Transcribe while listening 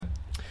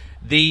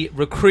The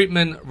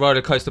Recruitment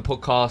Rollercoaster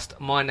Podcast.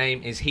 My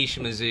name is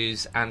Hisham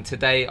Azuz, and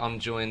today I'm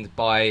joined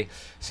by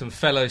some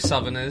fellow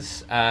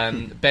Southerners,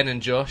 Ben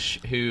and Josh,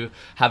 who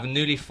have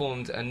newly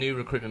formed a new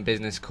recruitment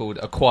business called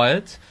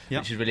Aquired,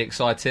 which is really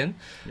exciting.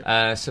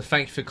 So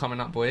thank you for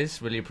coming up,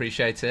 boys. Really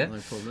appreciate it. No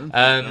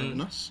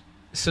problem.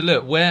 So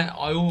look, where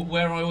I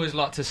always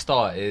like to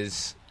start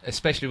is,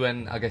 especially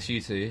when I guess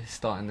you two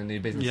starting the new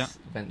business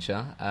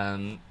venture.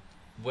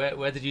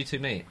 Where did you two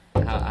meet?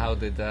 How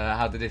did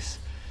this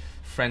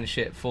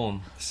friendship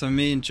form? So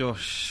me and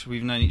Josh,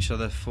 we've known each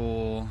other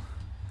for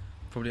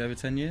probably over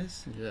 10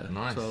 years. Yeah,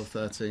 nice. 12,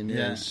 13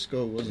 years.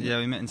 School, wasn't it? Yeah,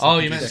 we met in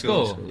you met in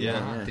school?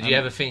 Yeah. Did you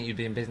ever think you'd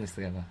be in business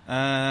together?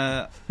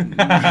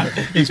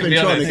 He's been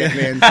trying to get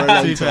me in for a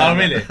long time. Oh,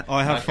 really?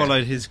 I have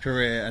followed his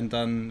career and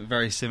done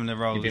very similar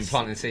roles. You've been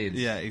planting seeds?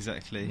 Yeah,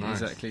 exactly.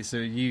 Nice. Exactly. So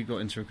you got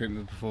into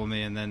recruitment before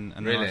me, and then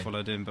Really? I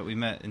followed him, but we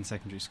met in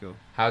secondary school.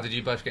 How did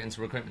you both get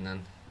into recruitment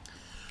then?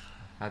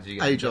 How did you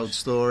get Age-old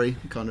story,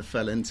 kind of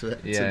fell into it,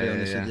 to be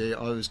honest yeah. with you.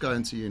 I was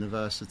going to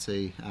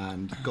university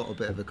and got a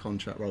bit of a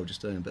contract role,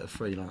 just doing a bit of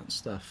freelance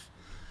stuff.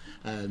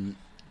 Kind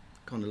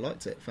of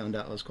liked it, found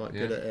out I was quite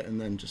good at it, and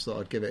then just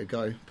thought I'd give it a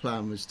go.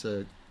 Plan was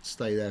to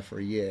stay there for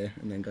a year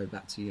and then go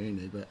back to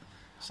uni, but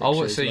 6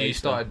 years so later, you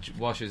started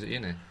while she was at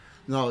uni?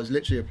 No, I was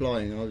literally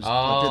applying. I did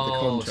the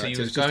contract. So you it was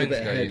was just a going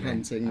bit to of go uni?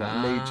 headhunting,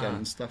 like lead gen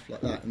and stuff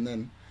like that, and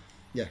then,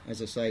 as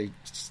I say,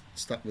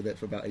 stuck with it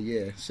for about a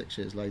year. 6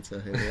 years later,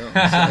 here we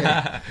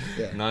are.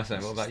 So, Nice,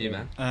 mate. What about you,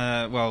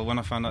 man? Well, when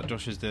I found out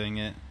Josh was doing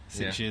it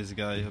 6 years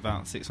ago,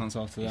 about 6 months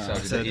after that, I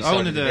said, you I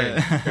want to do started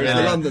it. It was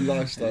the London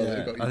lifestyle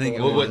that got you I think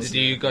forward. What did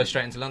you go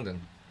straight into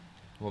London?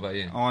 What about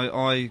you?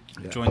 I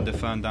joined a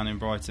firm down in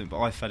Brighton, but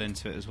I fell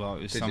into it as well.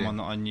 It was Did someone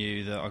you? that I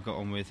knew that I got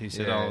on with who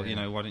said,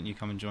 why don't you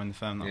come and join the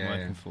firm that I'm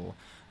working for?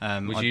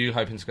 Was you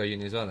hoping to go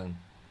uni as well then?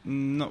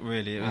 Not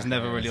really. It was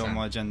never really on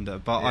my agenda.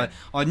 But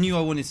I knew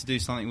I wanted to do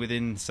something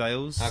within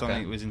sales,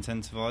 something that was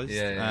incentivised.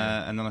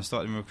 And then I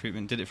started in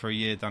recruitment, did it for a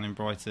year down in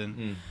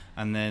Brighton,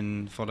 and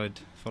then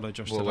followed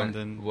Josh to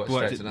London.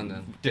 Straight to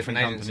London? Different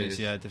companies,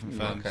 agencies? different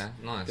firms. Okay,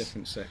 nice.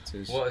 Different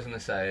sectors. What I was going to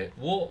say,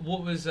 what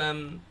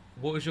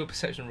was your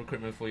perception of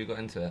recruitment before you got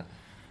into it?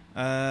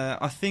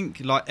 I think,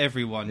 like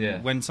everyone,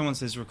 when someone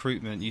says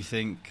recruitment, you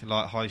think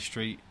like high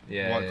street,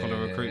 white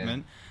collar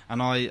recruitment.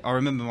 And I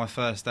remember my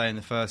first day and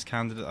the first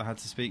candidate I had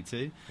to speak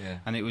to,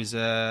 and it was. Did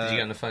you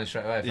get on the phone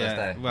straight away? First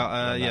day?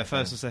 Well,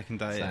 first or second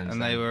day, Same.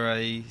 They were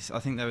I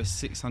think they were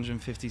 £650,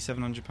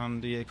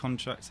 £700 a year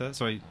contractor.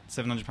 Sorry,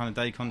 £700 a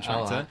day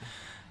contractor. Right.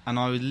 And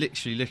I was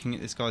literally looking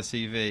at this guy's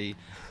CV,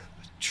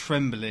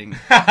 trembling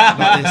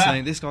like this,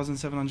 saying, "This guy's on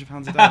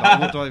 £700 a day. Like,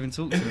 what do I even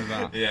talk to him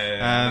about?"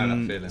 I know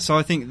that feeling. So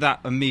I think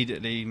that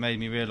immediately made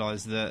me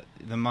realise that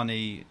the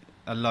money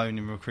alone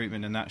in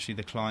recruitment and actually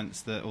the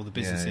clients or the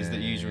businesses that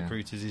use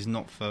recruiters is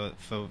not for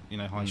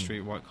high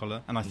street white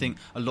collar. And I think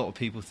a lot of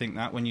people think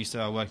that when you say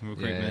I work in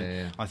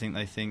recruitment, I think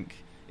they think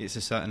it's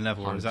a certain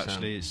level, whereas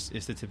actually it's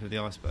the tip of the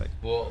iceberg.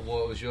 What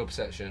was your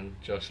perception,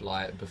 Josh,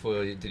 like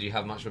before? Did you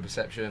have much of a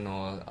perception?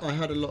 Or I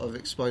had a lot of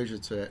exposure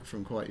to it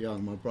from quite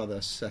young. My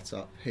brother set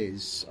up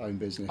his own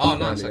business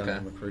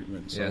in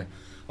recruitment, so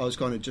I was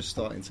kind of just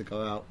starting to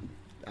go out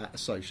at a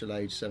social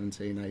age,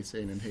 17,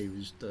 18, and he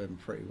was doing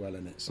pretty well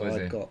in it, so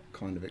I got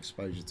kind of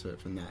exposure to it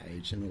from that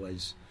age and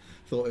always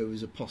thought it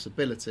was a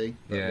possibility,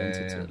 but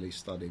wanted to at least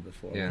study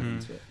before I went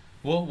into it.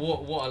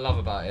 What I love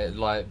about it,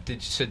 like,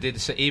 did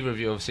either of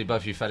you, obviously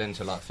both of you fell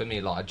into, like, for me,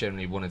 like, I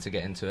generally wanted to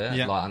get into it,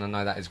 like, and I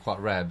know that is quite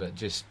rare, but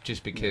just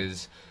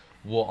because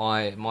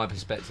my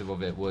perspective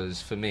of it was,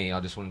 for me,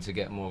 I just wanted to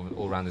get more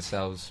all-rounded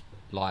sales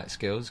like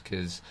skills,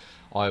 because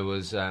I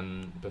was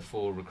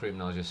before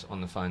recruitment I was just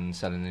on the phone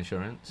selling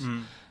insurance,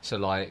 so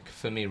like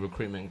for me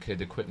recruitment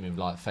could equip me with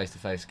like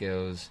face-to-face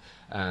skills,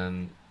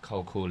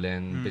 cold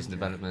calling, business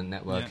development,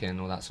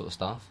 networking, all that sort of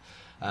stuff.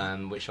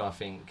 Which I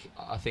think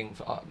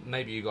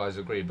maybe you guys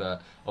agree,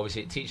 but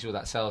obviously it teaches you all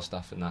that sales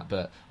stuff and that,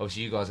 but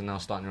obviously you guys are now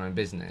starting your own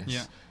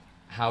business.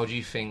 How do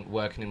you think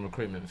working in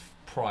recruitment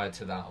prior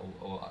to that,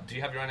 or do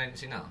you have your own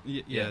agency now?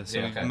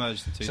 So we've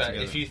merged the two together.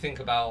 So if you think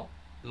about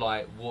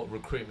like what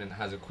recruitment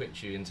has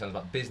equipped you in terms of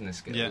like business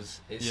skills,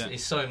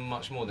 it's so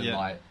much more than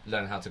like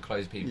learning how to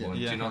close people. And,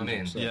 do you know what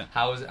I mean?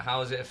 How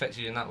has it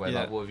affected you in that way?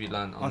 Like what have you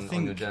learned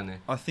on your journey?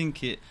 I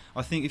think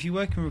if you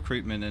work in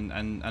recruitment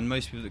and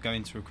most people that go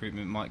into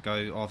recruitment might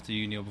go after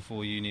uni or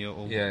before uni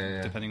or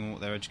depending on what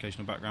their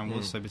educational background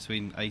was, so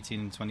between 18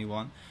 and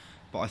 21.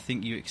 But I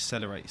think you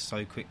accelerate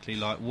so quickly.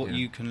 Like what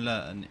you can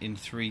learn in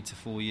 3 to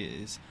 4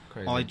 years,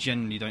 crazy. I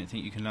genuinely don't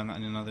think you can learn that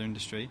in another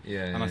industry.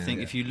 And I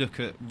think if you look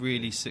at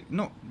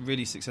not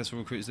really successful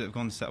recruiters that have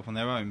gone to set up on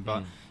their own,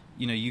 but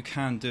you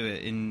can do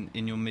it in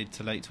your mid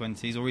to late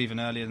 20s or even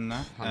earlier than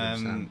that.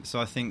 So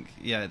I think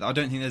I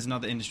don't think there's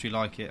another industry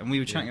like it. And we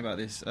were chatting about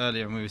this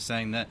earlier, and we were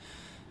saying that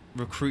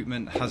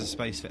recruitment has a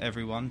space for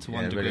everyone to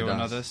one degree or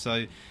another.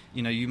 So,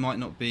 you might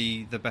not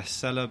be the best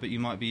seller, but you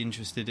might be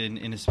interested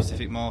in a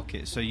specific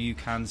market, so you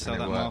can sell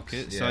that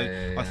market.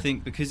 I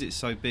think because it's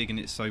so big and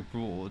it's so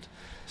broad,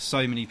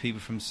 so many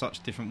people from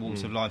such different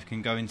walks of life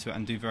can go into it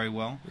and do very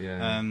well.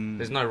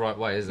 There's no right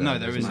way, is there? No,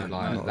 there isn't.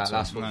 That's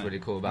what's really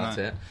cool about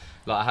it.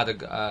 Like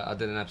I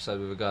did an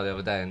episode with a girl the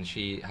other day, and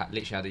she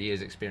literally had a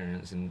year's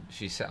experience, and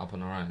she set up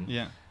on her own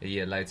a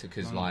year later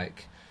because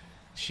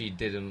she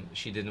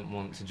didn't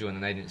want to join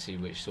an agency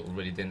which sort of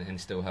really didn't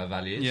instill her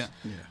values.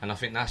 And I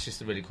think that's just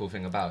the really cool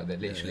thing about it,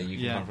 that literally you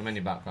can come from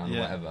any background or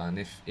whatever, and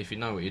if you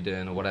know what you're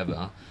doing or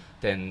whatever,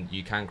 then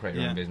you can create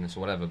your own business or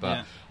whatever.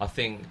 But I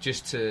think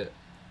just to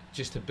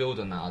build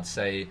on that, I'd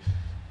say,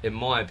 in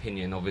my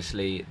opinion,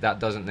 obviously that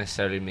doesn't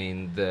necessarily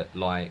mean that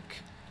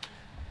like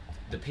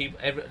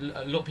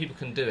a lot of people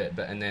can do it,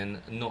 and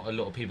then not a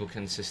lot of people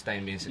can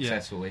sustain being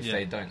successful if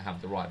they don't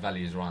have the right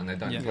values right and they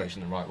don't approach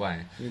in the right way.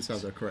 You need to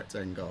have the correct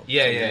end goal.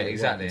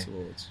 Exactly.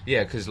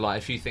 Yeah, because like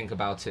if you think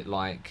about it,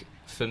 like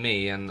for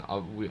me, and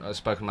I've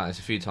spoken about this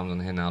a few times on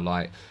here now,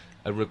 like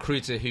a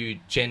recruiter who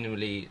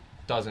genuinely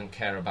doesn't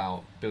care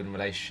about building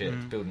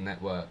relationships, building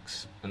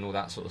networks, and all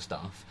that sort of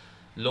stuff,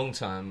 long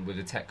term with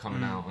the tech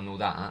coming out and all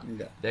that,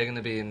 they're going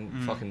to be in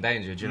fucking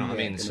danger. Do you know what I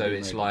mean? So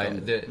it's like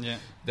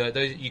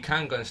you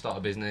can go and start a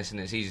business, and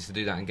it's easy to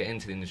do that and get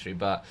into the industry.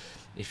 But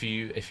if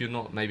you're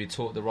not maybe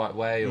taught the right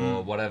way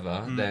or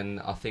whatever,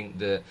 then I think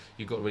that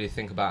you've got to really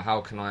think about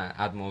how can I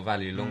add more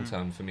value long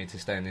term for me to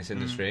stay in this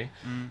industry.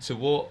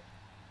 So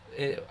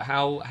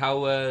how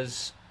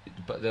was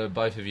the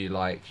both of you,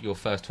 like your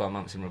first 12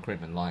 months in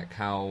recruitment, like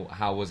how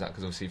was that?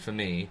 Because obviously for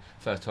me,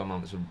 first 12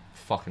 months were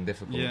fucking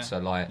difficult. So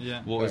like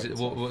what was it?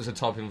 What was the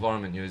type of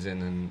environment you was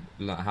in, and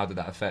like, how did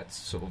that affect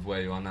sort of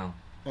where you are now?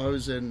 I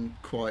was in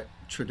quite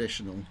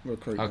traditional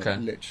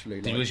recruitment,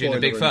 literally. Was you in a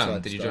big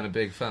firm? Did you join a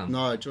big firm?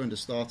 No, I joined a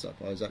startup.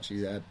 I was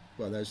actually there.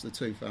 Well, there's the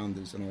two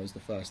founders, and I was the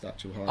first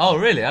actual hire. Oh,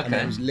 really? Okay. And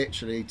it was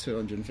literally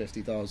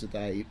 $250 a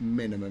day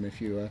minimum. If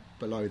you were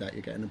below that,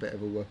 you're getting a bit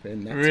of a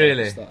whooping.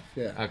 Really? Type of stuff.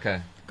 Yeah.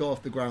 Okay. Got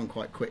off the ground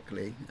quite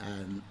quickly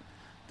and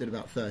did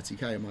about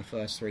 30k in my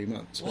first 3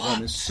 months. What? But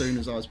then as soon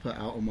as I was put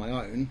out on my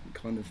own,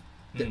 kind of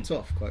dipped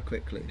off quite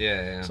quickly.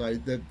 So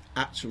the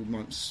actual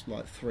months,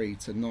 like 3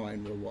 to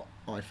 9, were what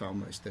I found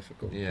most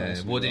difficult.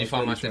 What did you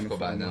find most difficult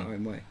about that? My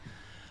own way.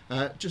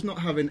 Just not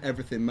having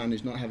everything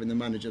managed, not having the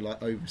manager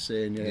like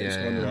overseeing you. It's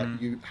kind of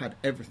like you had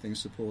everything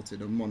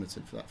supported and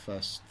monitored for that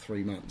first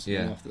 3 months, and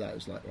then after that it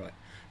was like, right,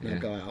 you're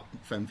gonna go out,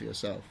 fend for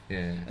yourself.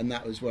 And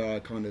that was where I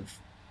kind of,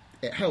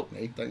 it helped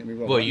me, don't get me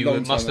wrong. Well, you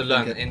must have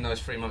learned in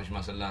those 3 months. You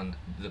must have learned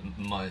the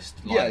most.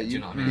 Like, do you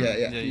know what I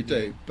mean? You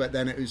do. But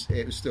then it was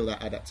still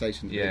that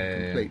adaptation.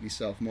 Completely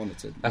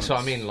self-monitored. That's what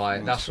I mean.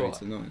 Like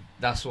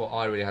that's what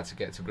I really had to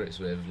get to grips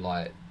with.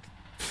 Like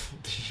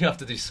you have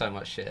to do so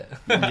much shit.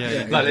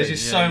 There's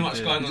just so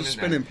much going on.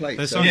 Spinning plates.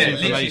 There's so much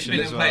literally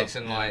spinning as plates,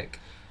 and like.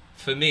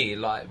 For me,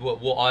 like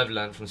what I've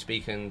learned from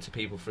speaking to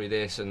people through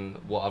this and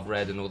what I've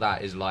read and all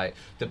that is like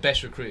the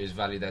best recruiters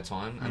value their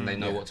time and they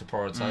know what to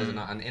prioritise.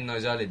 And in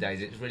those early days,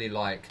 it's really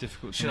like,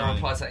 difficult. Should I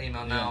reply to that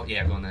email now?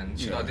 Yeah, go on then.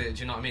 Should I do it? Do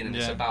you know what I mean? And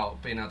it's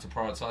about being able to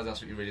prioritise. That's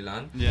what you really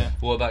learn.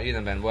 What about you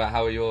then, Ben?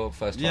 How were your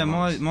first 12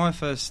 months? my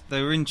first,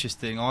 they were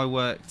interesting. I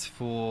worked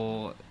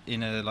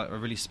in a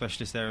really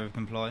specialist area of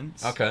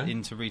compliance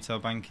into retail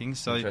banking.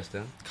 So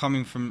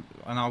coming from,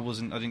 and I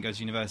didn't go to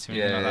university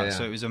or anything like that.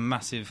 So it was a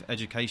massive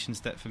education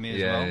step for me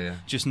as well.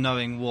 Just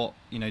knowing what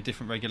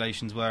different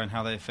regulations were and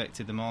how they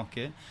affected the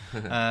market.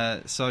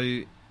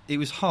 So it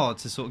was hard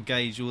to sort of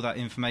gauge all that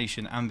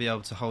information and be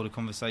able to hold a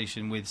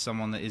conversation with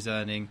someone that is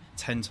earning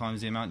 10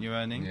 times the amount you're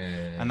earning,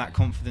 and that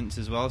confidence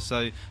as well.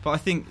 So, but I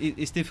think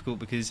it's difficult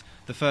because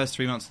the first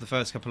 3 months, the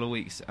first couple of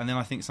weeks, and then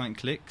I think something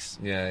clicks.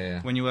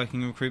 When you're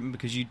working in recruitment,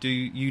 because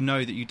you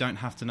know that you don't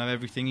have to know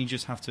everything, you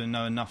just have to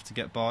know enough to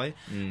get by,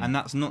 and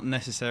that's not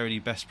necessarily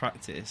best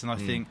practice. And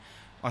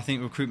I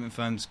think recruitment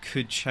firms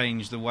could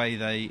change the way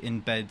they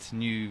embed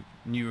new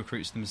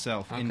recruits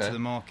themselves into the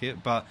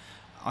market, but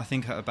I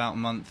think at about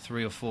month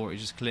 3 or 4 it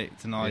just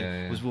clicked, and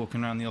I was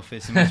walking around the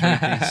office in my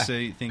 3-piece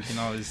suit thinking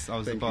I was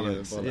the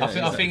bollocks.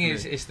 I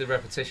think it's the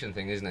repetition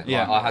thing, isn't it?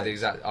 Like, I had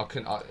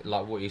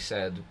like what you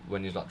said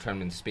when you was like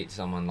trembling to speak to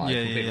someone, like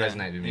completely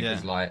resonated with me,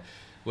 because like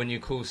when you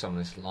call someone,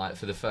 it's like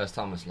for the first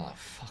time it's like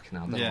fucking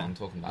hell, I don't know what I'm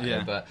talking about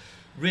here. But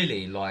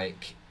really,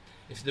 like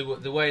if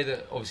the way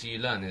that obviously you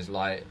learn is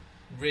like,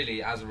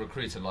 really as a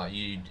recruiter, like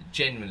you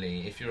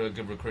genuinely, if you're a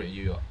good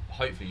recruiter,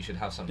 hopefully you should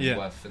have something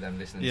worth for them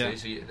listening to.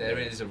 So there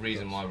is a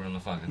reason why we're on the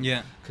phone.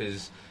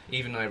 Because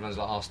even though everyone's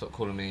like, oh, stop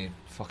calling me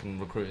fucking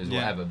recruiters,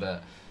 whatever,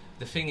 but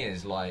the thing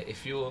is, like,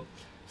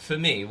 for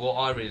me, what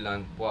I really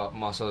learned while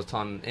my sort of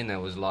time in there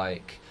was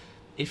like,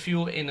 if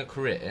you're in a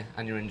career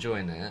and you're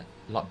enjoying it,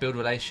 like build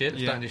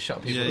relationships, don't just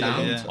shut people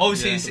down.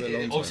 Obviously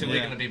we're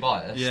going to be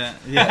biased.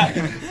 Do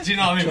you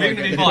know what I mean? We're going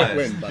to be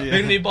biased. We're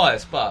going to be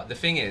biased, but the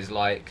thing is,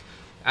 like,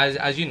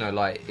 as you know,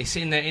 like it's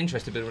in their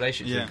interest to build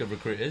relationships with good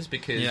recruiters,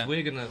 because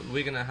we're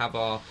gonna have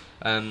our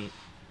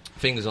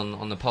fingers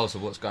on the pulse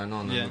of what's going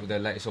on and with their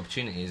latest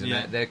opportunities,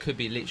 and there could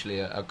be literally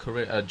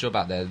a job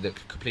out there that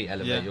could completely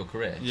elevate your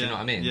career. Do you know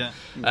what I mean? Yeah.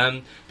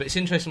 But it's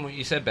interesting what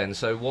you said, Ben.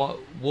 So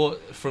what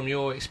from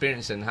your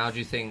experience, then, how do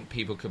you think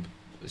people could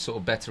sort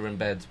of better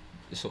embed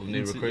sort of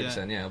new recruits?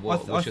 Then,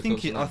 what's your thoughts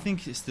on that? I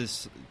think it's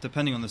this,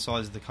 depending on the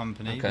size of the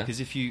company, because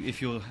if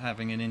you're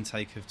having an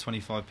intake of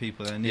 25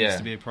 people, there needs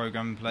to be a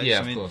program in place.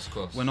 Yeah, of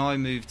course. When I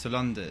moved to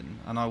London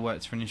and I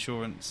worked for an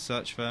insurance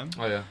search firm,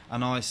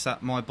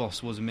 and my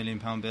boss was £1 million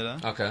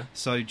biller. Okay.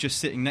 So just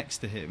sitting next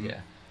to him,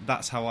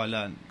 that's how I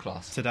learned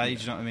today.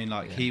 Do you know what I mean?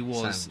 Like he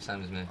was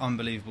same as me.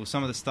 Unbelievable.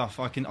 Some of the stuff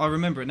I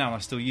remember it now, and I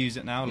still use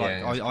it now.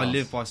 Like I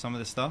live by some of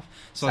the stuff.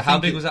 So how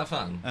big was that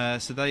firm?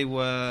 So they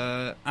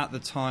were, at the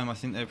time, I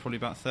think they were probably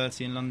about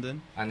 30 in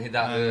London. And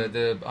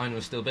the owner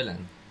was still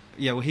billing?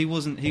 Yeah, well, he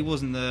wasn't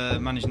the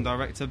managing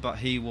director, but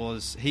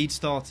he'd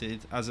started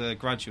as a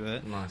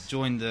graduate,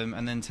 joined them,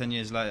 and then 10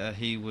 years later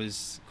he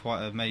was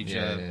quite a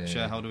major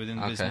shareholder within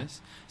the business.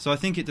 So I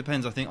think it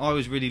depends. I think I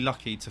was really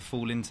lucky to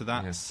fall into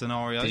that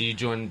scenario. Did you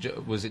join?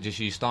 Was it just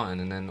you starting,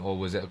 and then, or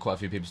was it quite a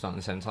few people starting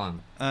at the same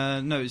time?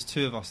 No, it was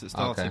two of us that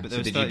started. But there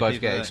was did you both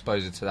get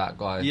exposure to that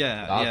guy?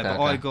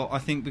 I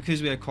think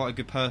because we had quite a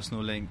good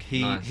personal link,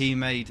 he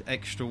made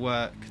extra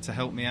work to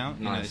help me out.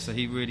 You know, so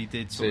he really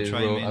did sort of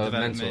train me and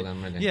develop me.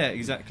 Then, really. Yeah,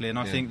 exactly. And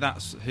I think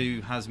that's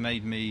who has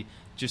made me.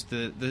 Just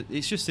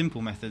it's just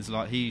simple methods.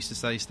 Like he used to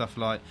say stuff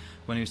like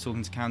when he was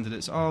talking to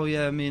candidates, "Oh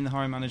yeah, me and the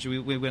hiring manager,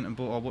 we went and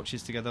bought our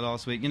watches together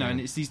last week." You know, and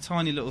it's these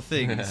tiny little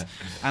things.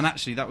 And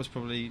actually, that was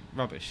probably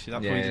rubbish. That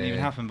probably didn't even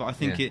happen. But I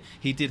think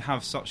he did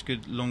have such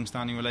good,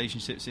 long-standing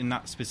relationships in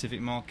that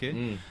specific market.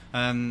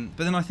 But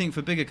then I think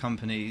for bigger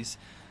companies,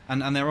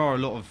 and there are a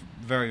lot of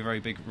very, very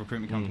big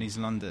recruitment companies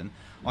in London.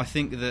 I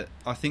think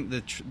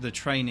the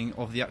training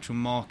of the actual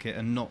market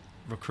and not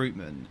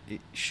recruitment, it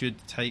should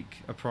take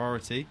a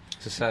priority.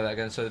 To say that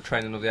again, so the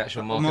training of the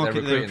actual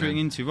market they're recruiting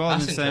into,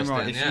 rather than saying,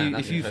 right,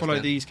 if you follow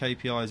these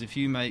KPIs, if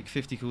you make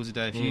 50 calls a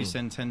day, if you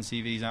send 10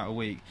 CVs out a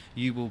week,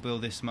 you will bill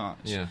this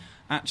much.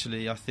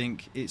 Actually, I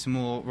think it's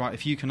more, right,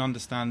 if you can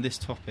understand this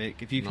topic,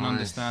 if you can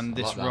understand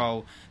this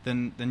role,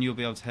 then you'll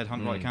be able to headhunt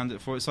the right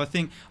candidate for it. So I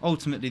think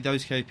ultimately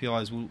those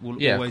KPIs will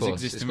always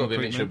exist in recruitment. It's got to be a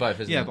mixture of both,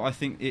 isn't it? But I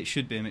think it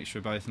should be a mixture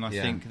of both, and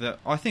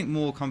I think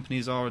more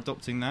companies are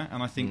adopting that,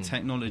 and I think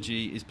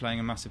technology is playing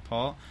a massive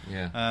part.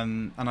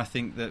 And I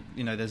think that,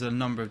 you know, there's a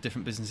number of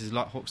different businesses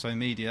like Hoxo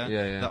Media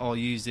that are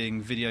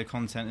using video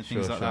content and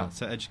things like that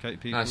to educate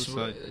people.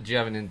 So do you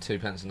have any 2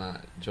 pence on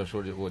that, Josh?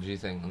 What do you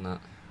think on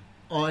that?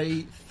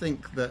 I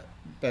think that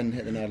Ben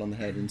hit the nail on the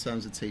head in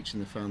terms of teaching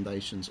the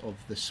foundations of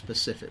the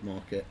specific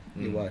market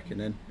you're working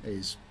in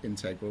is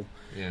integral.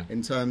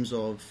 In terms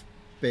of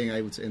being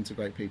able to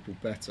integrate people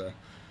better,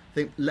 I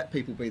think let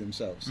people be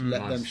themselves.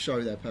 Let them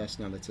show their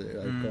personality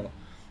that they've got.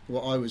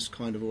 What I was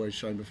kind of always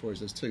shown before is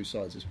there's two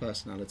sides. There's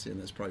personality and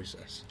there's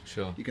process.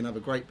 Sure. You can have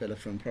a great biller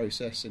from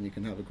process and you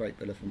can have a great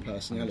biller from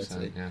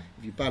personality.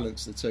 If you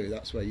balance the two,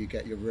 that's where you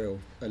get your real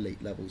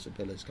elite levels of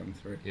billers coming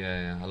through.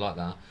 I like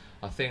that.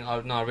 I think I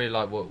really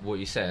like what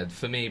you said.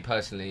 For me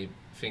personally,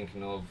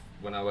 thinking of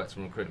when I worked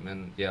in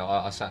recruitment,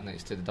 I sat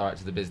next to the director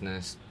of the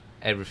business.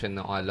 Everything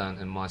that I learned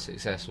in my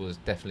success was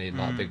definitely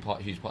like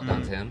a huge part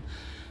down to him.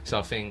 So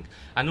I think,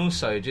 and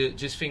also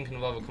just thinking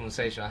of other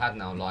conversation I had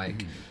now,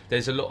 like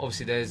there's a lot.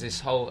 Obviously, there's this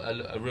whole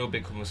a real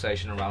big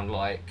conversation around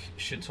like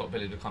should top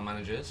billers become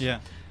managers?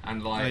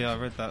 And like, I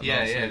read that.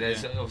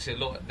 There's obviously a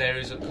lot. There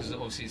is because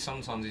obviously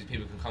sometimes these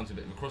people can come to a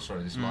bit of a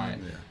crossroads. Like,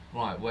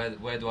 right,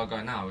 where do I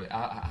go now?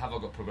 Have I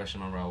got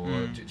progression in my role?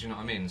 Or do you know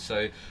what I mean?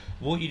 So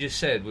what you just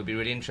said would be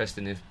really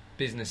interesting if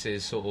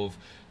businesses sort of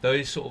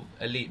those sort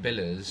of elite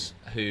billers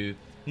who.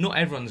 Not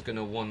everyone's going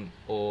to want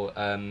or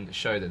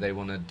show that they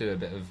want to do a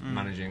bit of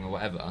managing or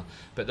whatever,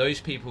 but those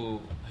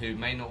people who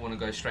may not want to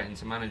go straight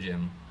into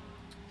managing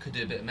could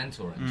do a bit of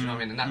mentoring. Do you know what I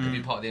mean? And that could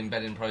be part of the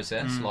embedding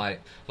process,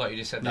 like you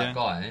just said, that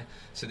guy.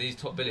 So these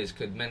top billers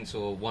could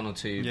mentor one or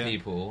two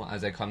people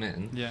as they come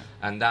in,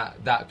 and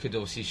that could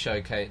obviously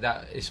showcase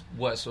that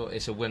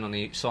it's a win on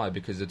each side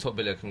because the top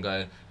biller can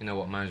go, you know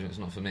what, management's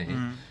not for me,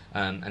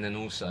 and then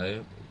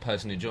also the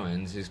person who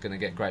joins is going to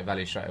get great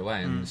value straight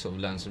away and sort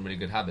of learn some really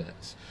good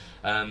habits.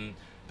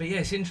 But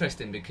it's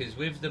interesting because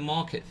with the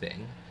market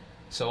thing,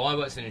 so I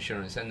worked in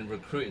insurance and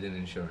recruited in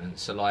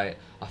insurance, so like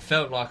I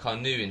felt like I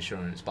knew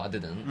insurance but I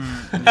didn't.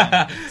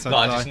 So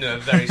I just knew a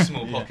very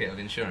small pocket of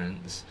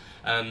insurance.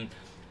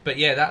 But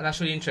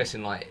that's really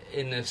interesting, like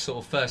in the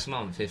sort of first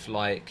month, if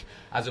like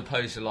as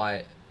opposed to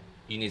like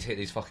you need to hit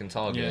these fucking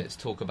targets,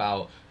 talk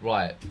about,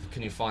 right,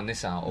 can you find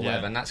this out or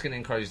whatever, and that's going to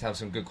encourage you to have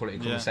some good quality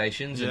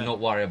conversations and not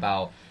worry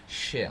about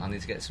shit, I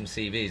need to get some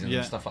CVs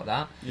and stuff like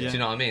that. Do you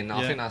know what I mean?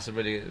 I think that's a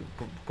really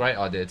great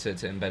idea to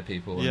embed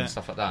people and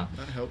stuff like that.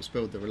 That helps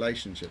build the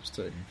relationships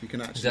too. If you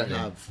can actually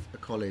have a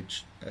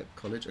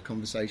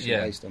conversation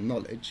based on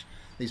knowledge,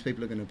 these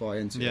people are going to buy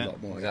into it a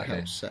lot more. It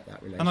helps set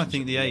that relationship. And I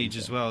think the age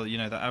as well, you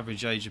know, the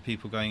average age of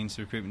people going into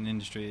the recruitment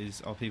industry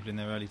are people in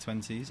their early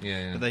 20s.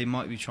 But they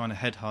might be trying to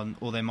headhunt,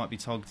 or they might be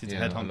targeted to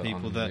headhunt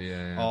people that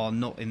are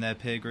not in their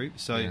peer group.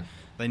 So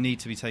they need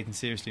to be taken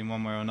seriously in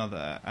one way or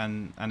another,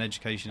 and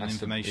education and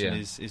information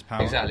is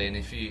power. Exactly, and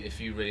if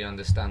you really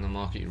understand the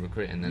market you're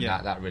recruiting, then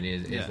that really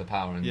is the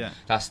power, and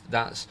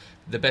that's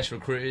the best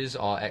recruiters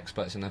are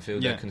experts in their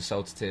field. They're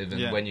consultative,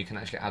 and when you can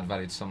actually add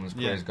value to someone's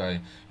careers, go,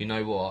 you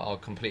know what, I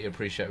completely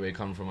appreciate where you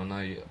come from. I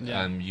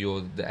know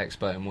you're the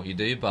expert in what you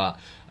do, but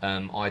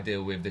I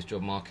deal with this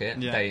job market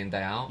day in,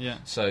 day out.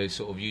 So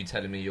sort of you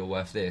telling me you're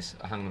worth this,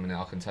 hang on a minute,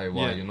 I can tell you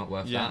why you're not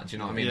worth that. Do you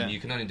know what I mean? And you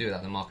can only do that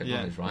in the market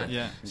knowledge, right?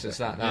 So it's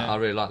that I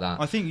really like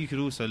that. I think you could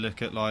also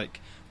look at,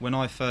 like, when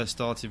I first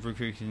started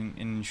recruiting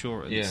in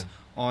insurance,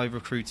 I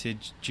recruited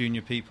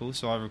junior people,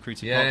 so I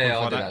recruited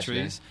qualified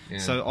actuaries.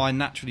 So I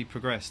naturally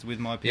progressed with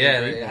my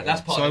peer group.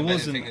 That's part of the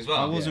thing as well.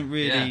 I wasn't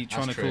really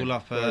trying to call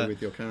up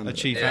a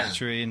chief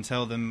actuary and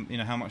tell them, you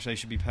know, how much they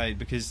should be paid,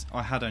 because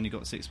I had only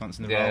got 6 months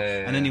in the role.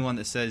 And anyone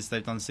that says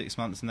they've done 6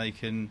 months and they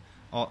can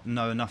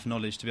know enough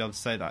knowledge to be able to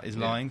say that is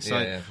lying. So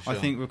I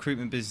think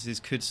recruitment businesses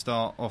could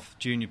start off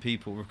junior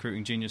people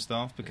recruiting junior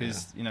staff,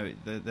 because you know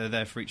they're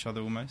there for each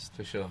other almost.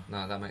 For sure,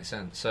 no, that makes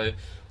sense. So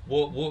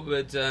what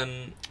would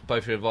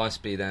both your advice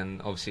be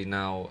then? Obviously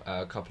now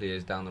a couple of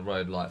years down the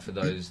road, like for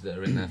those that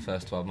are in their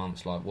first 12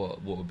 months, like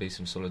what would be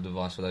some solid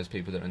advice for those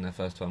people that are in their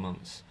first 12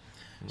 months?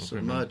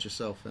 Submerge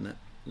yourself in it,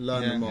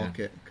 learn the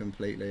market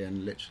completely,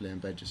 and literally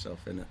embed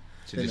yourself in it.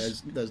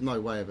 There's no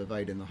way of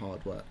evading the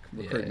hard work.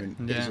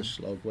 Recruitment is a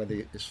slog, whether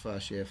it's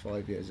first year,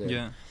 5 years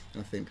in.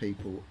 I think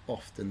people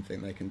often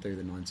think they can do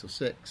the 9 till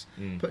 6.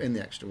 Put in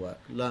the extra work,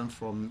 learn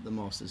from the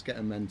masters, get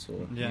a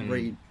mentor,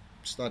 read,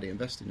 study,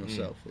 invest in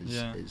yourself is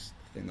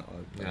the thing that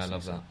I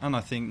love that. And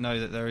I think know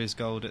that there is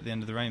gold at the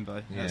end of the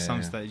rainbow at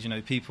some stage. You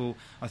know, people,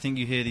 I think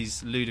you hear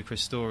these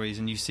ludicrous stories,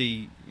 and you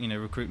see, you know,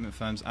 recruitment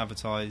firms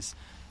advertise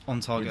on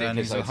target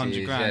earnings of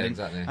 100 grand,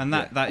 and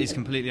that is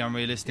completely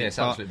unrealistic. It's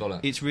absolute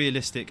bollocks. It's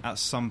realistic at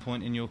some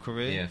point in your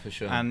career. For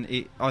sure. And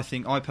I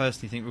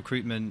personally think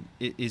recruitment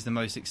is the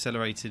most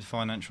accelerated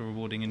financial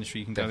rewarding industry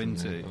you can go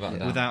into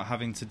without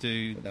having to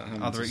do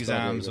other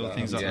exams or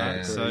things like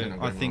that. So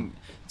I think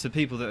to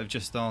people that have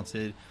just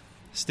started,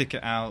 stick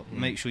it out,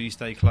 make sure you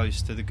stay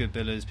close to the good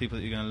billers, people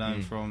that you're going to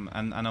learn from,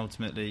 and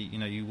ultimately, you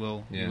know, you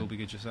will be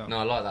good yourself. No,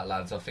 I like that,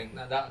 lads. I think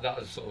that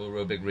was sort of a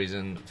real big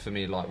reason for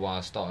me, like why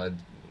I started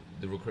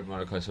the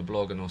Recruitment Rollercoaster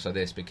blog, and also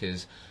this,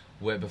 because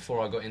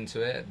before I got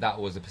into it, that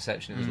was the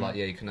perception. It was like,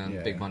 you can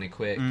earn big money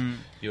quick.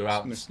 You're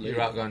out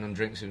going on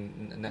drinks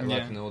and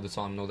networking all the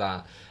time and all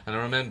that. And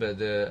I remember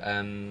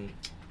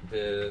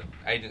the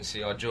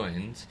agency I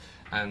joined,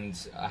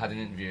 and I had an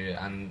interview,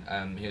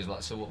 and he was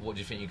like, so what do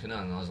you think you can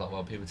earn? And I was like,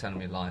 well, people are telling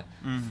me like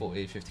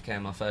 40, 50k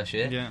in my first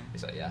year.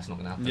 He's like, it's not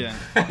going to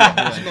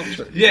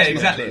happen.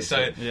 Exactly. So,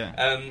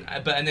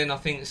 and then I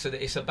think, so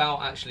that it's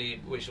about actually,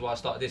 which is why I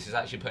started this, is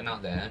actually putting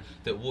out there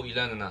that what you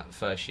learn in that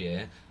first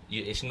year,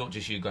 it's not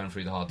just you going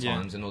through the hard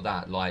times and all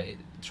that. Like,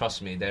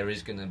 trust me, it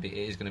is going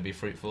to be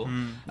fruitful,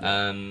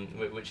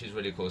 which is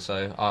really cool.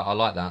 So I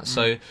like that.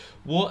 So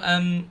what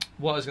I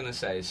was going to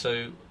say,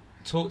 so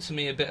talk to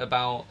me a bit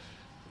about,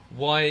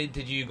 why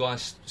did you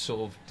guys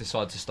sort of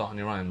decide to start on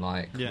your own?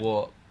 Like,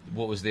 what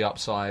was the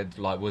upside?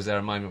 Like, was there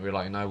a moment where you're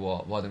like, you know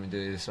what, why don't we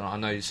do this? I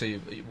know, so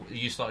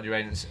you started your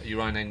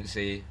own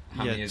agency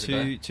how many years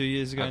ago? 2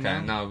 years ago now.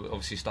 Now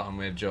obviously starting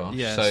with Josh.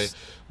 So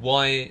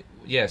why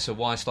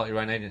start your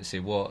own agency?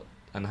 What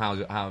and how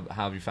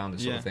have you found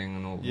it, sort of thing,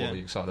 and what were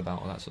you excited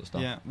about, all that sort of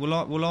stuff?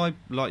 I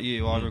like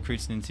you, I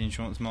recruited into the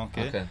insurance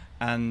market,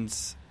 and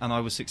I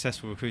was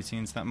successful recruiting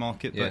into that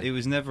market, but it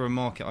was never a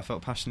market I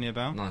felt passionately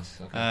about.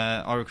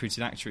 I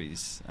recruited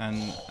actuaries,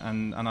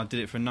 and I did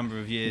it for a number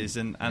of years,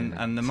 and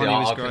the money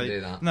was great.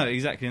 Do that. No,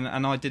 exactly,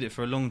 and I did it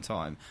for a long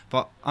time,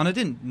 and I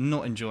didn't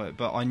not enjoy it,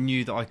 but I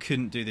knew that I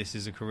couldn't do this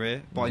as a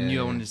career, but I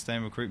knew I wanted to stay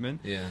in recruitment.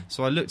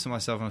 So I looked at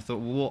myself and I thought,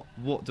 well,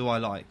 what do I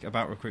like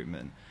about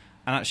recruitment?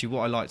 And actually,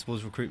 what I liked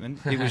was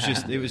recruitment. It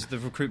was the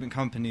recruitment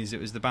companies.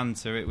 It was the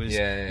banter. It was you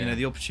know,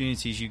 the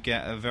opportunities you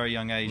get at a very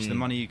young age, the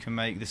money you can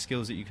make, the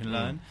skills that you can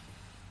learn.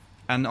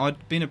 And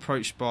I'd been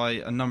approached by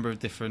a number of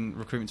different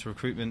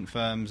recruitment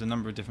firms, a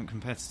number of different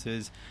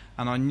competitors,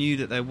 and I knew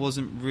that there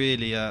wasn't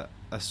really a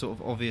sort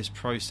of obvious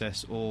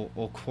process or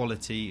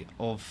quality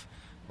of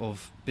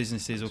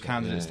businesses or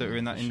candidates that were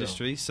in that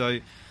industry. So,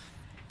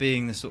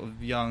 being the sort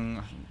of young,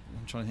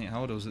 I'm trying to think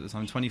how old I was at the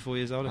time, 24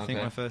 years old I think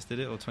when I first did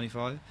it, or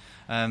 25.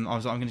 I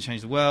was like, I'm going to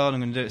change the world,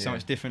 I'm going to do it so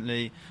much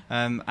differently,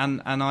 and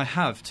I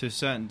have, to a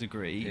certain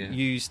degree,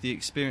 used the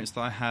experience that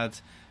I had,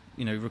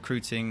 you know,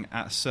 recruiting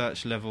at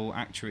search level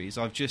actuaries.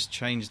 I've just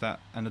changed that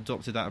and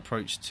adopted that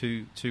approach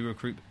to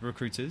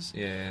recruiters,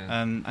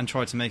 and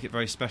tried to make it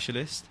very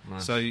specialist.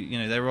 So, you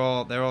know, there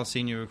are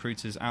senior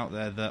recruiters out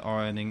there that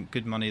are earning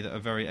good money, that are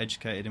very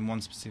educated in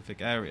one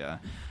specific area,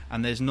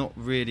 and there's not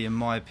really, in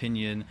my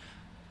opinion,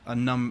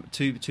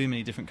 too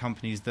many different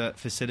companies that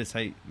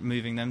facilitate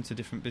moving them to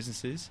different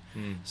businesses.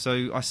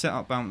 So I set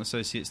up Bowman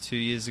Associates 2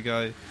 years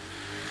ago.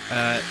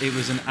 It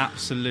was an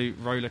absolute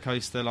roller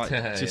coaster. Like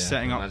just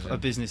setting up a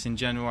business in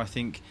general, I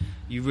think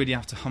you really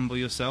have to humble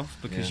yourself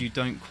because you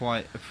don't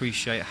quite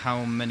appreciate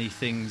how many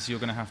things you're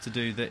going to have to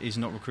do that is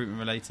not recruitment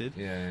related.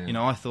 You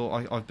know, I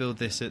thought I build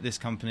this at this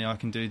company, I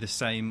can do the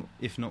same,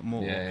 if not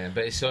more.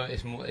 But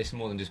it's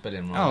more than just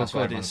billing, right? Oh That's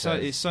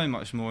god, it's so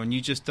much more, and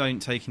you just don't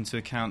take into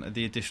account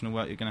the additional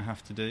work you're going to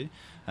have to do.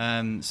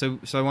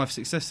 So I've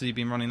successfully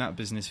been running that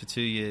business for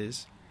 2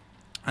 years,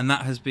 and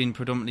that has been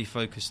predominantly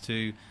focused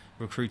to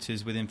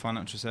recruiters within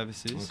financial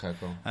services. Okay,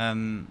 cool.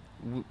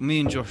 Me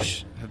and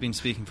Josh have been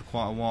speaking for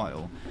quite a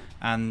while,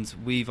 and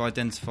we've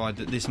identified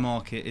that this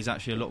market is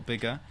actually a lot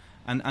bigger,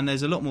 and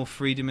there's a lot more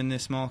freedom in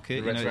this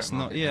market. You know, it's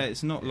not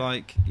it's not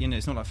like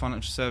it's not like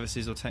financial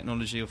services or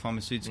technology or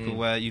pharmaceutical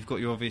where you've got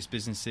your obvious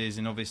businesses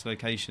in obvious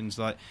locations.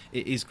 Like,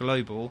 it is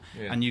global,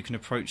 and you can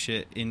approach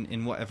it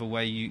in whatever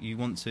way you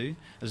want to,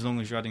 as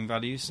long as you're adding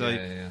value. So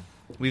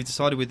we've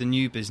decided with the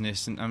new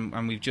business,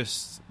 and we've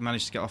just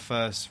managed to get our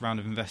first round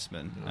of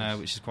investment,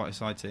 which is quite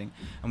exciting.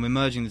 And we're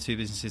merging the two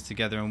businesses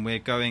together, and we're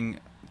going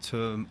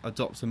to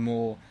adopt a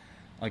more,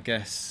 I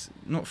guess,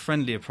 not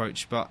friendly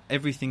approach, but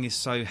everything is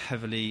so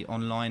heavily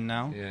online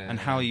now, and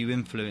how you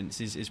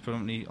influence is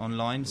predominantly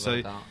online.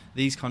 So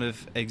these kind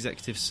of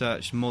executive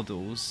search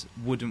models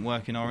wouldn't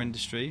work in our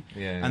industry.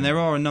 And there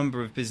are a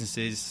number of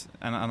businesses,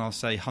 and I'll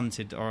say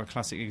Hunted are a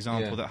classic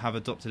example, that have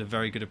adopted a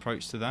very good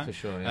approach to that. For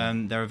sure,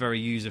 they're a very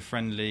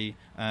user-friendly,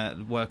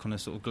 work on a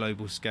sort of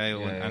global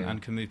scale,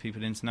 and can move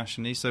people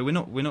internationally. So we're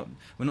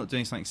not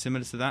doing something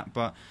similar to that,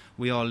 but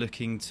we are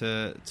looking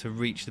to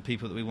reach the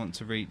people that we want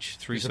to reach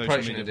through social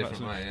media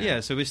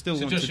platforms. So we still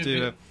want to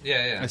do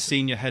a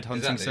senior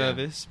headhunting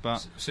service,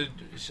 but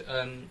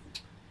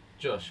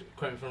Josh,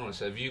 correct me if I'm wrong,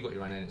 so have you got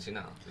your own agency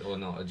now, or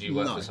not? Or do you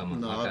work for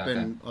someone? No,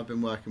 I've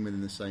been working within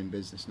the same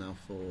business now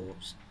for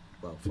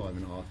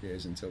 5.5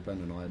 years, until Ben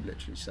and I have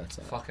literally set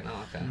up. Fucking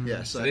hell, okay.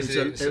 Yeah, so this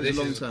it was a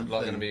long term.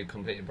 Like going to be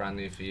completely brand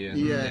new for you.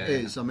 It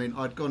is. I mean,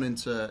 I'd gone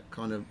into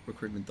kind of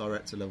recruitment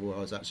director level where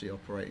I was actually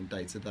operating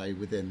day to day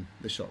within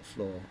the shop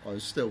floor. I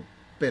was still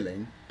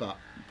billing, but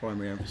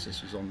primary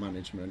emphasis was on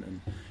management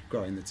and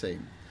growing the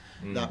team.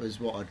 That was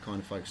what I'd kind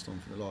of focused on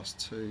for the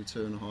last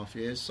 2.5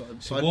 years. So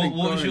I'd been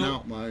growing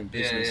out my own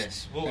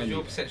business. What was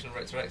your perception of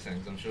Recruitment then?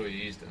 Because I'm sure you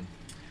used them.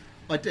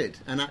 I did,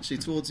 and actually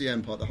towards the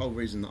end part, the whole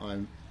reason that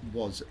I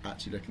was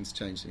actually looking to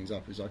change things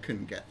up is I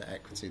couldn't get the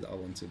equity that I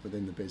wanted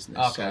within the business.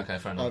 Okay,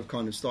 fair enough. I've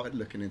kind of started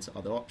looking into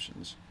other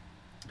options.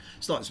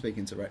 Started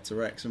speaking to Rec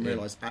and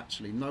realised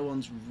actually no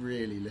one's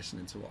really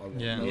listening to what I want.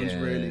 No one's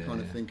really kind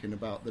of thinking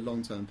about the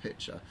long-term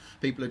picture.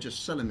 People are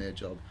just selling me a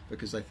job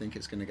because they think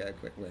it's going to get a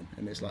quick win,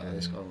 and it's like,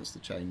 this guy wants to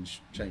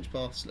change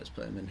paths, let's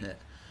put him in here.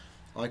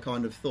 I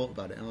kind of thought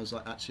about it, and I was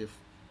like, actually,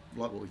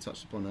 like what we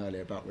touched upon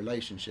earlier about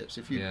relationships,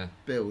 if you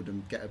build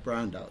and get a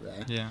brand out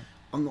there,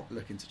 I'm not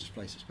looking to just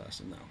place this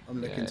person now.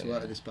 I'm looking to work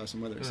with this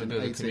person, whether it's in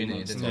 18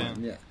 months'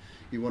 time.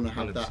 You want to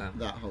have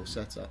that whole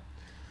setup.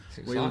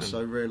 We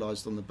also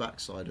realised on the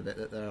backside of it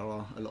that there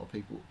are a lot of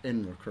people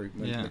in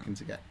recruitment looking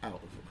to get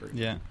out of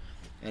recruitment.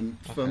 And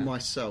for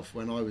myself,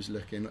 when I was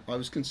looking, I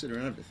was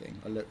considering everything.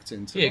 I looked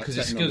into because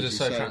the skills are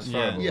so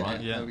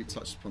transferable. We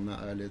touched upon that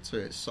earlier too.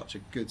 It's such a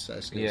good set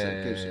of skills that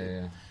it gives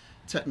you.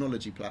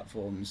 Technology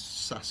platforms,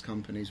 SaaS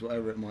companies,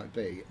 whatever it might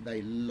be,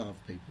 they love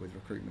people with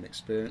recruitment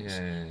experience,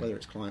 whether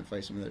it's client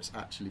facing, whether it's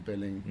actually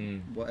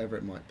billing, whatever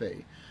it might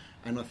be.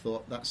 And I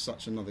thought that's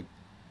such another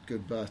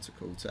good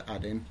vertical to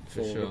add in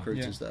for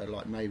recruiters that are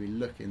like maybe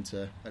looking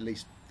to at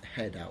least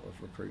head out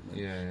of recruitment.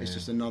 It's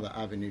just another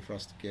avenue for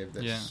us to give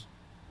that's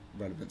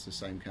relevant to the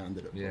same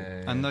candidate.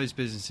 And those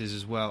businesses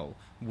as well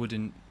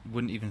wouldn't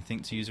even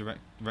think to use a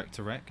rec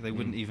to rec. They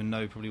wouldn't even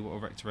know probably what a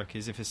rec to rec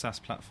is. If a SaaS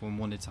platform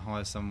wanted to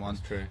hire someone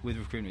with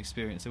recruitment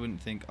experience, they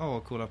wouldn't think, oh,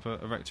 I'll call up a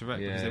rec to rec,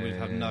 because they would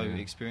have no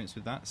experience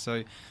with that.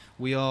 So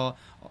we are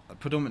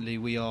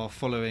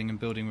following and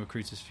building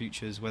recruiters'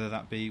 futures, whether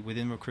that be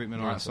within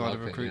recruitment or outside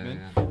of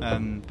recruitment.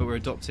 But we're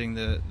adopting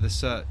the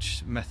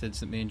search methods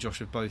that me and Josh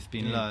have both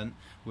been learned.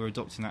 We're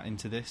adopting that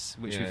into this,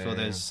 which we feel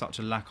there's such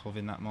a lack of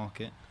in that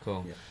market.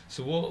 Cool.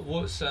 So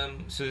what's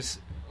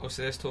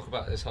obviously let's talk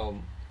about this whole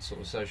sort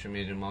of social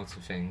media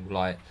marketing thing.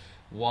 Like,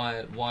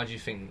 why do you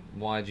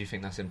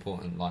think that's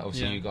important? Like,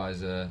 obviously you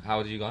guys are, how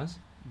old are you guys?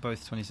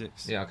 Both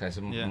 26. Yeah. Okay. So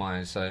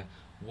mine. So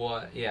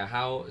what? Yeah.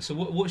 How? So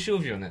what's your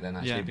view on it then?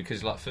 Actually,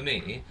 because like for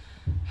me,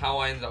 how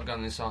I ended up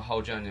going this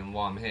whole journey and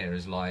why I'm here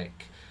is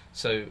like,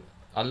 so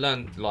I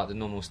learned like the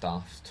normal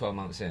stuff 12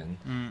 months in,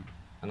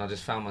 and I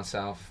just found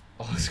myself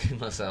asking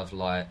myself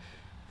like,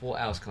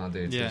 what else can I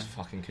do to just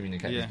fucking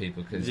communicate with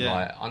people? Because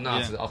like I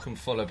know I can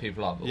follow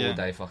people up all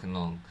day fucking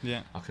long.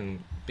 I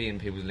can be in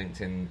people's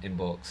LinkedIn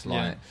inbox.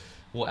 Like,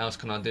 what else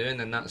can I do? And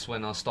then that's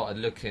when I started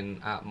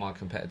looking at my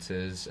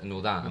competitors and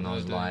all that, and I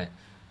was like,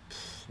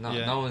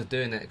 no one's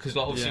doing it. Because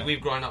like obviously we've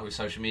grown up with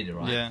social media,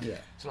 right?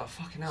 So like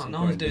fucking hell,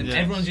 no one's doing it.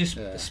 Everyone's just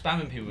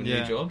spamming people with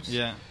new jobs.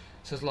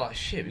 So it's like,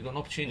 shit, we've got an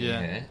opportunity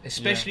here.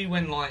 Especially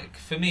when, like,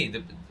 for me,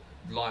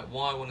 why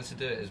I wanted to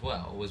do it as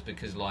well was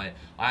because, like,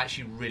 I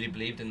actually really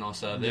believed in our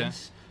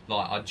service.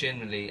 like I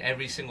generally,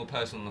 every single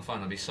person on the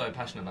phone, I'd be so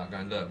passionate about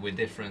going, look, we're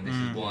different, this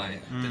is why,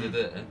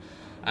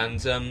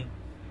 and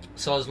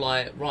so I was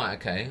like, right,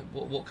 okay,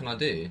 what can I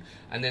do?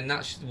 And then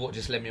that's what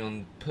just led me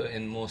on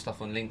putting more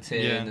stuff on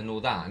LinkedIn and all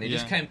that. And it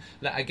just came,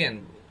 like,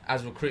 again,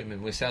 as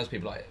recruitment, we're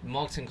salespeople, like,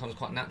 marketing comes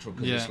quite natural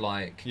because it's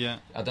like,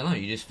 I don't know,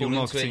 you just fall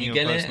into it and you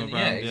get it. And,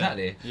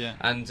 exactly.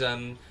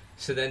 And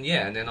so then,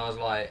 and then I was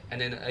like,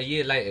 and then a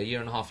year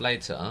and a half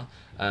later,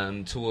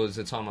 towards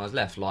the time I was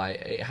left,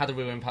 like, it had a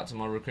real impact on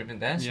my recruitment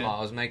there. So like,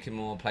 I was making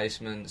more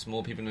placements,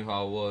 more people knew who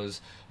I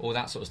was, all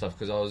that sort of stuff,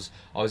 because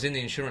I was in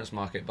the insurance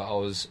market, but I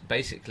was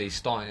basically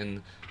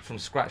starting from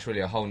scratch,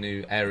 really, a whole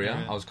new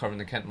area. I was covering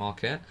the Kent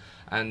market,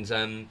 and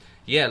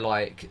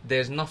like,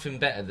 there's nothing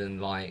better than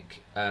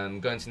like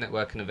going to a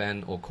networking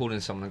event or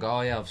calling someone and go,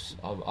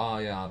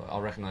 I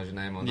recognise your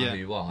name, I know who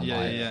you are.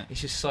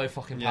 It's just so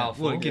fucking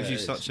powerful. Well, it gives you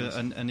such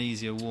an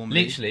easier, warm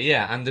literally,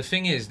 and the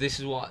thing is, this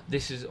is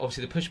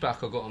obviously the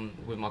pushback I got on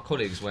with my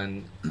colleagues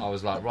when I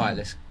was like, right,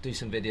 let's do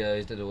some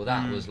videos, did all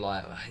that, was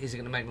like, is it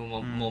going to make me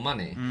more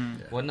money?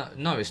 Well,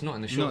 no, it's not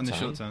in the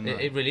short term.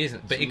 It really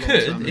isn't, but it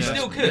could. It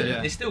still could.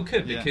 It still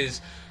could,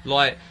 because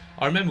like,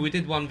 I remember we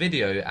did one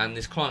video and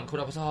this client called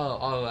up and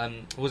said,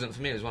 it wasn't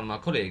for me, it was one of my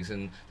colleagues,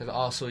 and they go,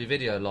 I saw your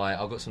video, like,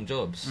 I got some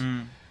jobs.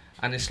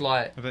 And it's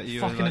like, fucking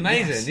like,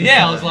 amazing.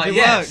 Yes. I was like,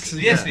 yes,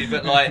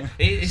 but like,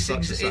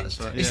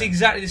 it's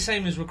exactly the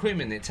same as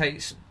recruitment.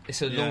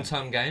 It's a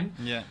long-term game.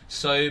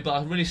 So, but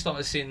I really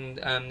started seeing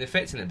the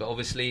effect in it. But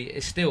obviously,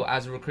 it's still,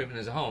 as a recruitment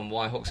as a whole, and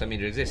why Hoxo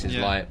Media exists is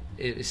like,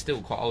 it's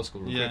still quite old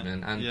school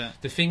recruitment. And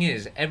the thing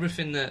is,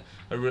 everything that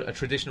a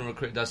traditional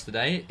recruiter does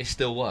today, it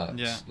still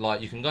works.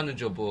 Like, you can go on a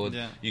job board,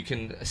 you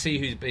can see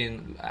who's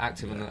being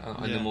active in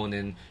the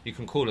morning, you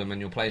can call them and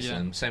you'll place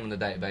them. Same on the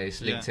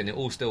database, LinkedIn, it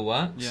all still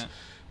works.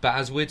 But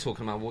as we're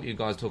talking about, what you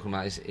guys are talking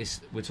about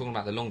is we're talking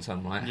about the long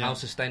term, right? How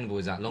sustainable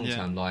is that long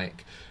term?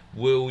 Like,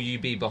 will you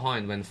be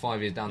behind when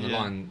 5 years down the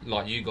line,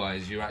 like you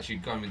guys, you're actually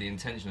going with the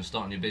intention of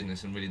starting your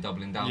business and really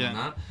doubling down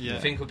on that?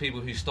 Think of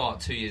people who start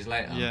 2 years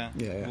later.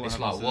 It's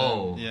like,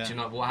 whoa, do you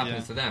know what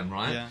happens to them,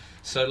 right?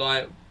 So,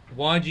 like,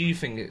 why do you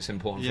think it's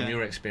important from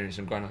your experience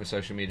and growing up with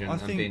social media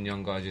and being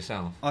young guys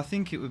yourself? I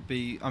think it would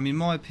be, I mean,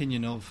 my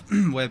opinion of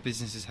where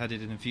business is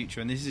headed in the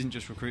future, and this isn't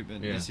just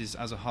recruitment, this is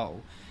as a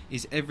whole,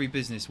 is every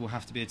business will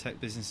have to be a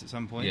tech business at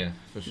some point. Yeah,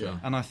 for sure.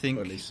 And I think,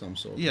 or at least some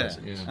sort of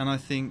and I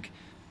think,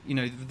 you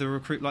know,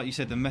 like you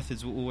said, the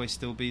methods will always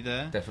still be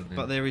there. Definitely.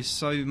 But there is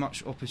so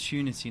much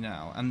opportunity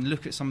now. And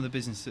look at some of the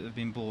businesses that have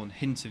been born,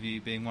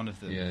 Hinterview being one of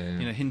them.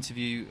 You know,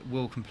 Hinterview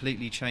will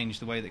completely change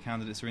the way that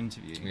candidates are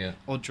interviewed.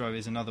 Odro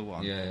is another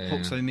one.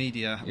 Hoxo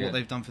Media, what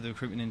they've done for the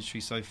recruitment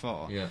industry so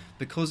far.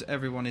 Because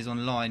everyone is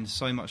online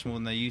so much more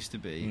than they used to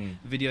be,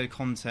 video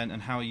content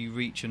and how you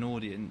reach an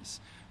audience,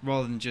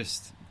 rather than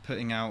just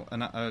putting out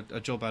a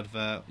job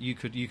advert, you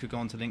could go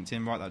onto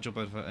LinkedIn, write that job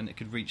advert, and it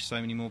could reach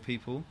so many more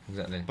people.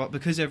 Exactly. But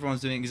because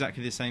everyone's doing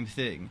exactly the same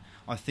thing,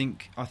 I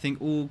think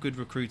all good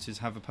recruiters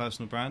have a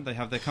personal brand. They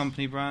have their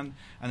company brand,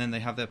 and then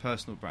they have their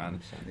personal brand.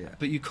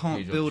 But you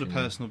can't build a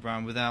personal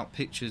brand without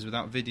pictures,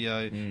 without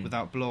video,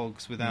 without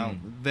blogs, without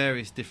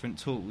various different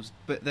tools.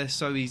 But they're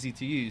so easy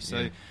to use.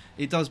 So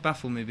it does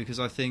baffle me, because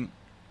I think,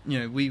 you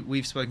know,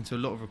 we've spoken to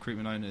a lot of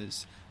recruitment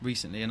owners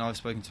recently, and I've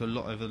spoken to a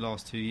lot over the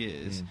last 2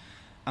 years.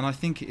 And I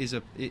think it's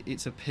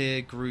a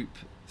peer group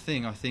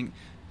thing. I think,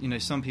 you know,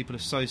 some people are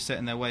so set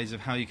in their ways of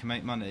how you can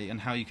make money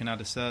and how you can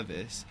add a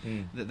service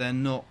that they're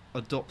not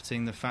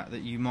adopting the fact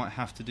that you might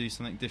have to do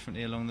something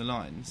differently along the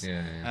lines.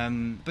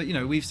 But, you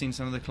know, we've seen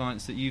some of the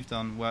clients that you've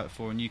done work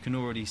for, and you can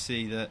already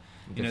see that,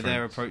 you know,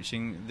 they're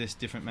approaching this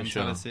different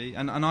mentality.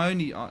 And I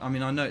mean,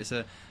 I know it's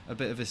a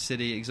bit of a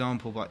silly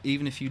example, but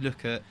even if you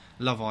look at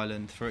Love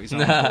Island, for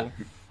example,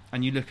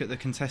 and you look at the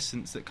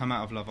contestants that come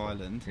out of Love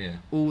Island,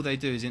 all they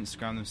do is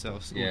Instagram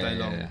themselves all day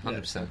long.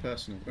 100%.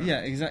 Personal.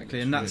 Exactly.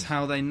 And that's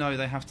how they know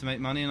they have to make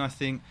money. And I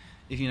think,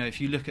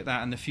 if you look at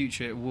that in the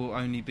future, it will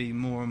only be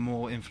more and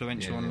more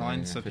influential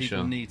online. So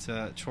people need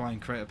to try and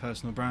create a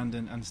personal brand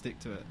and stick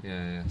to it.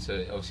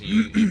 So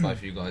obviously, both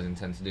of you guys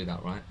intend to do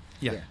that, right?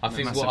 I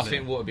think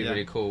what would be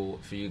really cool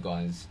for you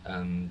guys,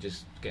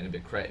 just getting a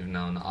bit creative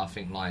now, and I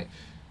think, like,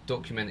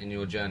 documenting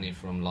your journey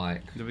from,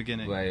 like, the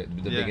beginning,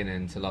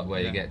 beginning to, like,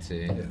 where you get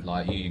to.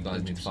 Like, you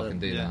guys need to fucking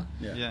do that.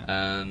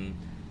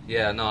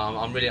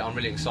 I'm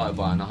really excited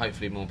by it, and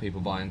hopefully more people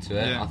buy into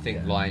it. I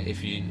think like,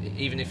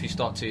 even if you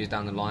start 2 years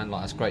down the line,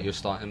 like, that's great, you're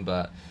starting,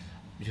 but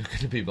you're going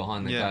to be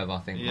behind the curve, I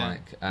think.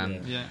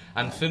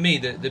 And for me,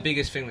 the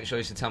biggest thing which I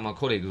used to tell my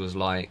colleagues was,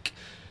 like,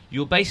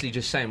 you're basically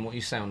just saying what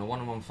you say on a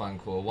one-on-one phone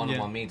call, a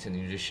one-on-one meeting,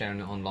 and you're just sharing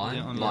it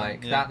online.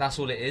 That's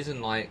all it is.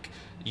 And, like,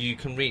 you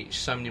can reach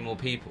so many more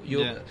people.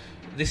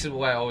 This is the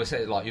way I always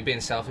say it, like, you're being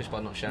selfish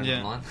by not sharing it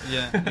online.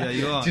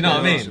 You are. Do you know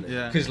what I mean?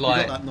 Because,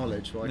 like, you got that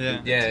knowledge, right?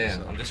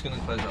 I'm just going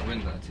to close that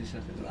window. 2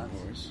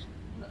 seconds.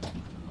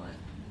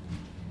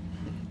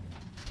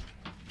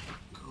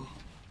 Cool.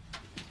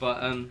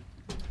 But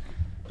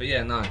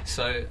yeah, no.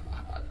 So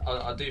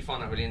I do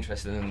find that really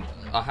interesting. And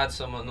I had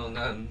someone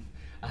on.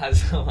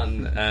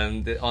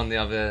 On the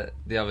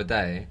other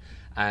day,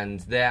 and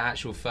their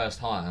actual first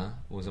hire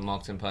was a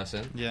marketing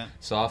person. Yeah.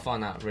 So I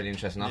find that really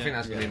interesting. I think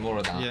that's going to be more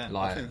of that. Yeah.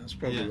 I think that's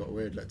probably what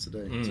we'd like to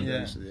do. To be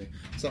honest with you,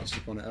 touched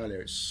upon it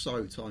earlier. It's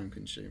so time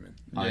consuming.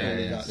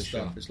 That stuff.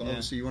 Sure. It's like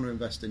obviously you want to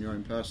invest in your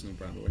own personal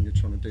brand, but when you're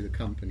trying to do the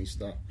company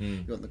stuff,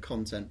 you want the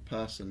content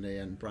personally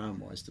and brand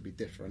wise to be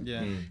different.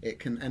 It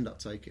can end up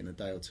taking a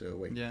day or two a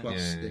week.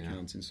 Plus the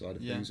accounting side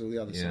of things, all the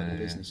other side of the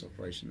business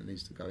operation that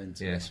needs to go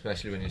into. Yeah,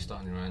 especially when you're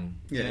starting your own.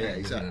 Yeah,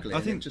 exactly.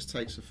 I think it just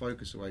takes the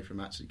focus away from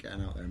actually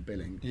getting out there and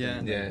billing.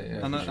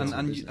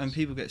 And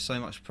people get so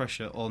much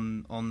pressure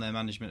on their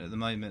management at the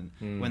moment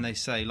when they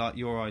say, like,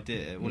 your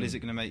idea, well, is it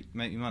going to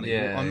make you money?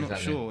 Well, I'm not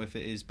sure if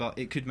it is, but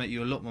it could make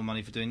you a lot more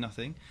money for doing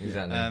nothing.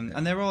 Exactly.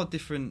 And there are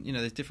different,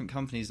 there's different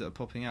companies that are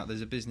popping out.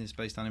 There's a business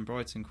based down in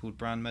Brighton called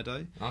Brand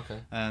Meadow. Okay.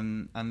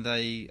 And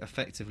they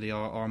effectively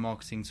are a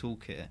marketing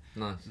toolkit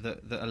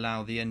that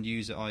allow the end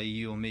user, i.e.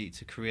 you or me,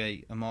 to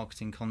create a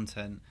marketing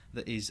content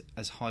that is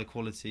as high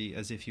quality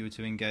as if you were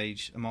to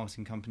engage a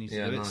marketing company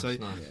to do it. So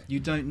you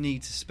don't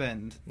need to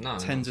spend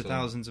tens of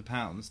thousands of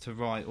pounds to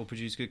write or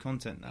produce good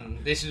content now.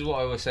 This is what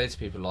I always say to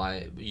people,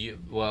 like,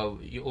 all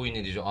you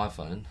need is your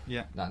iPhone.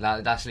 Yeah.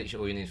 That's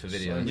literally all you need for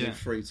video. So many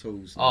free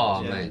tools.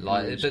 Mate,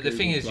 like, the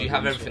thing is, you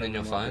have everything in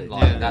your phone.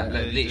 Like,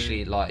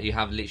 literally, like, you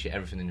have literally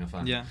everything in your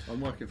phone. Yeah.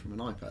 I'm working from an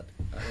iPad.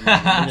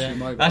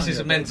 That's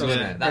just mental,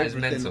 isn't it? That is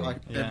mental.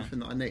 Everything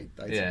that I need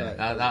day to day.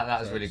 Yeah,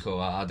 that's really cool.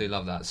 I do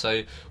love that.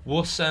 So,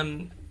 what's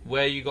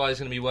where are you guys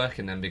going to be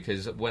working then?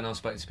 Because when I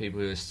spoke to people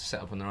who are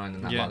set up on their own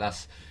and that, like,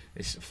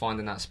 it's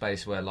finding that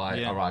space where,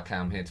 like, all right, okay,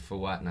 I'm here for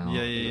work now.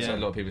 So a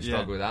lot of people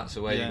struggle with that.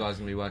 So where are you guys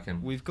going to be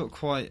working? We've got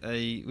quite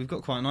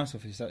a nice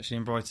office actually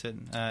in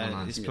Brighton.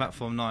 It's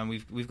Platform 9.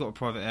 We've got a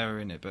private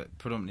area in it, but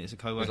predominantly it's a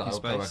co-working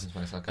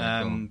space.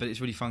 Okay, cool. But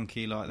it's really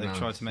funky. Like, they've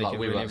tried to make it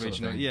really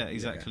original. Yeah,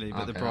 exactly.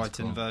 But the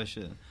Brighton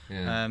version.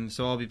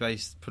 So I'll be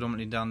based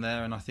predominantly down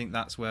there, and I think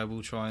that's where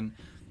we'll try and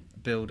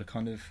build a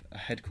kind of a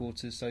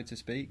headquarters, so to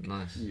speak.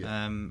 Nice.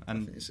 And I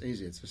think it's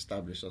easier to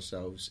establish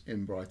ourselves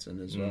in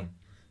Brighton as well.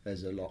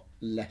 There's a lot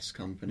less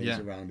companies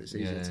around. It's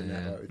easier to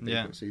network with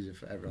people. It's easier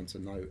for everyone to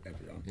know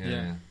everyone.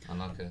 Yeah, I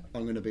like it.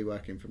 I'm going to be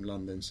working from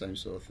London, same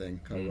sort of thing,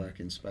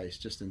 co-working space,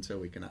 just until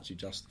we can actually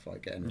justify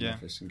getting an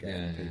office and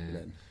getting people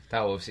in.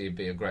 That will obviously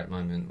be a great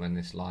moment when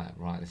it's like,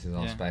 right, this is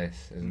our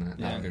space, isn't it?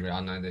 That would be great. I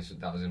know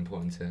that was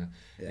important to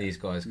these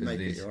guys, because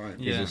these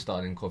all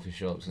started in coffee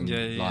shops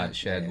and like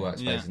shared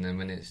workspace, and then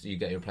when you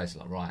get your place,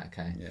 like, right,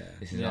 okay,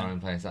 this is our own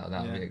place. That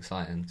would be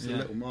exciting. It's a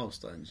little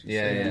milestones.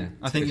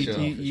 I think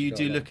you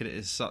do look at it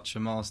as such a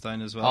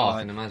milestone as well. Oh,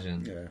 I can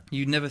imagine. Yeah.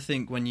 You'd never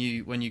think when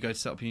you go to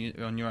set up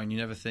on your own, you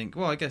never think,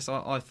 well, I guess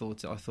I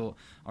thought it.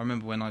 I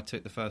remember when I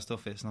took the first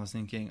office and I was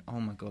thinking, oh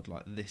my god,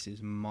 like, this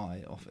is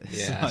my office.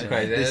 Yeah, like, it's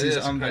crazy. This is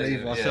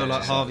unbelievable. I feel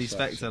like Harvey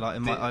Specter, like,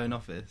 in my own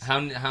office.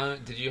 How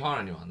did you hire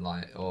anyone,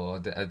 like, or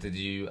did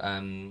you how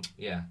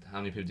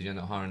many people did you end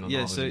up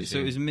hiring? So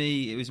it was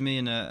me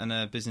and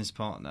a business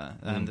partner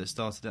that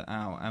started it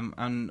out,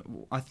 and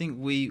I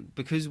think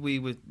because we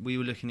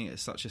were looking at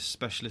such a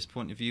specialist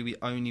point of view, we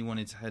only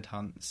wanted to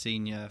headhunt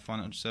senior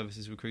financial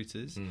services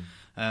recruiters.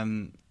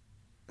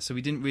 So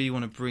we didn't really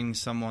want to bring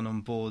someone on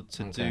board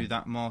to do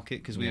that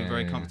market, because we were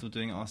very comfortable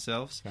doing it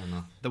ourselves. Fair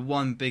enough. The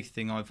one big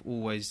thing I've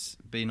always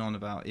been on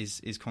about is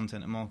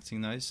content and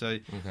marketing, though. So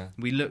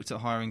we looked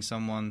at hiring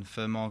someone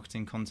for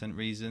marketing content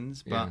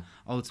reasons, but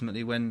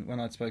ultimately when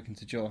I'd spoken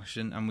to Josh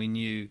and we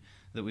knew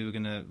that we were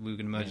gonna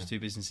merge the two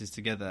businesses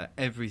together,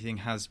 everything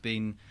has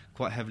been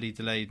quite heavily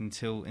delayed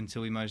until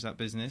we merged that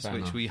business,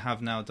 which we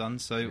have now done.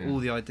 So all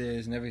the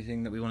ideas and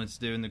everything that we wanted to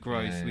do and the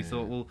growth, we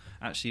thought, well,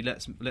 actually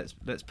let's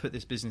put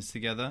this business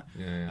together.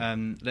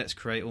 Let's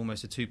create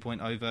almost a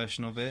 2.0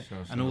 version of it.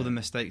 And all the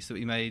mistakes that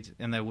we made,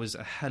 and there was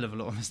a hell of a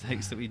lot of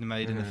mistakes that we'd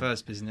made in the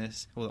first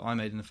business, or that I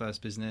made in the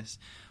first business,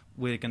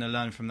 we're going to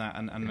learn from that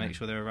and make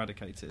sure they're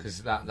eradicated.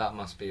 Because that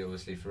must be,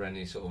 obviously, for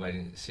any sort of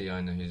agency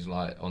owner who's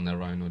like on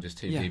their own, or just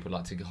two people,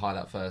 like, to hire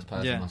that first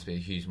person must be a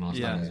huge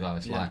milestone as well.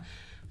 It's like,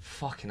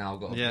 fucking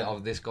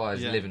hell, this guy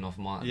is living off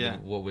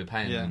what we're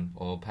paying them,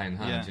 or paying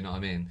her. Do you know what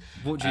I mean?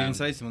 What do you even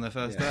say to them on their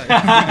first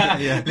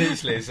day?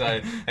 Literally. So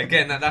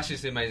again, that's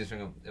just the amazing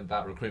thing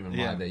about recruitment,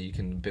 right? That you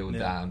can build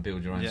that and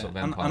build your own sort of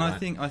empire. And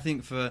I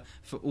think for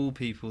all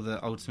people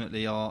that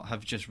ultimately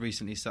have just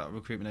recently set up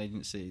recruitment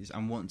agencies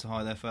and want to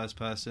hire their first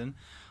person,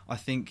 I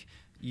think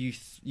you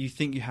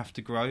think you have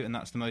to grow, and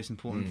that's the most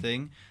important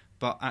thing.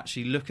 But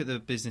actually look at the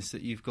business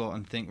that you've got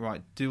and think,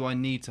 right, do I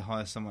need to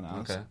hire someone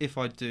else? If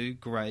I do,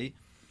 great.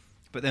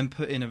 But then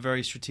put in a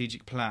very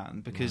strategic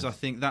plan, because I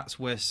think that's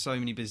where so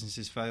many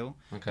businesses fail,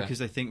 because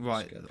they think,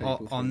 right,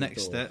 our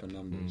next step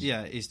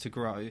is to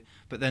grow,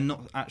 but they're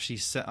not actually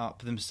set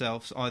up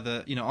themselves.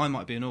 Either, I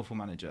might be an awful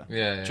manager,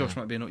 Josh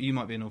might be you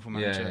might be an awful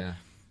manager,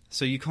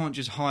 so you can't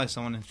just hire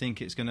someone and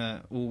think it's going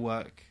to all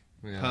work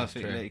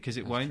perfectly, because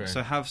it won't.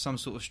 So have some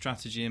sort of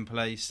strategy in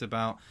place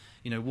about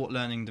what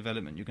learning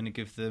development you're going to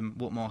give them,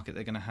 what market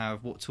they're going to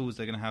have, what tools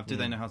they're going to have, do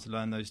they know how to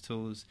learn those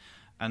tools,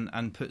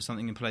 and put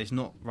something in place.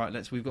 Not,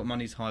 right, we've got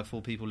money to hire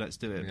 4 people, let's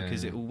do it,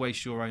 because it will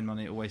waste your own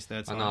money, it will waste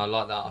their time. I know, I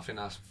like that. I think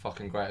that's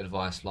fucking great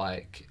advice.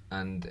 Like,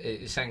 and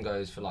it same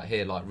goes for like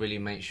here, like really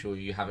make sure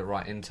you have it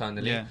right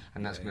internally,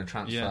 and that's going to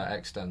transfer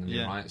externally,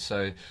 right?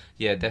 So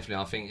yeah,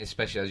 definitely. I think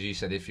especially as you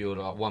said, if you're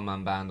like one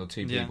man band or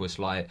two people, it's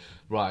like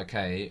right,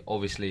 okay,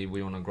 obviously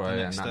we want to grow,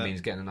 and that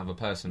means getting another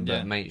person,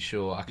 but make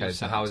sure, okay,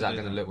 so how is that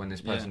going to look when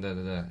this person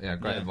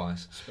great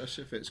advice.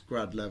 Especially if it's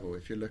grad level,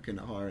 if you're looking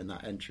at hiring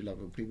that entry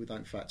level, people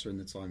don't factor in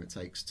the time it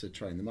takes to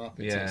train them up.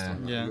 It takes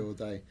time out of your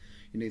day.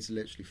 You need to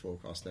literally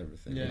forecast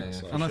everything.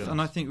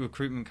 And I think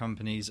recruitment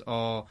companies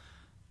are,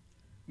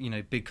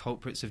 big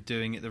culprits of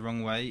doing it the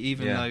wrong way.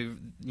 Even though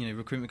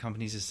recruitment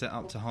companies are set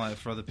up to hire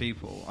for other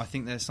people, I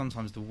think they're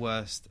sometimes the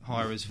worst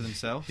hirers for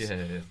themselves.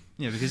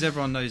 Because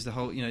everyone knows the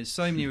whole.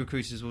 So many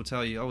recruiters will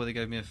tell you, "Oh, well, they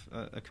gave me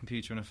a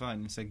computer and a phone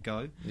and said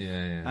go."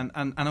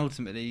 And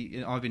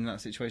ultimately, I've been in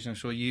that situation. I'm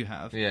sure you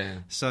have.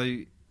 So.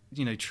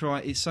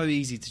 Try. It's so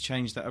easy to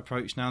change that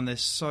approach now, and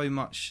there's so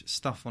much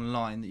stuff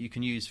online that you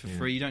can use for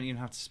free. You don't even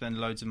have to spend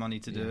loads of money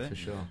to do it. For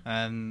sure.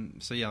 I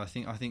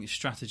think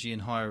strategy in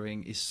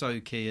hiring is so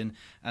key,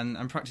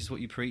 and practice what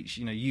you preach.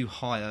 You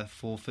hire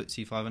for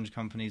FTSE 500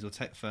 companies or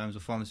tech firms or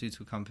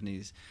pharmaceutical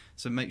companies,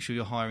 so make sure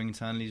your hiring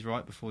internally is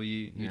right before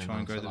you try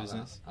and grow the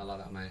business. I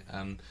like that, mate.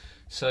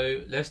 So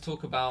let's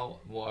talk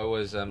about what I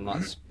always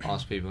like to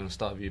ask people, and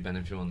start with you, Ben,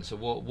 if you want. So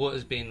what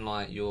has been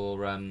like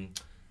your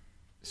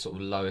sort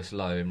of lowest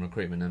low in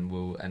recruitment,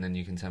 and then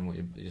you can tell me what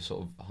your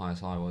sort of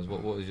highest high was.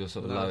 What was your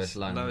sort of lowest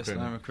low in recruitment?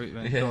 Low in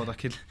recruitment. God, I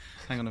could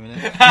hang on a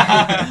minute.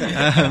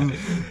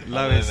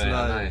 Lowest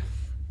low.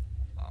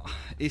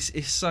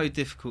 It's so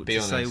difficult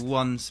to say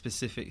one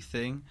specific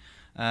thing.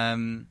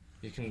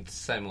 You can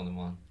say more than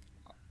one.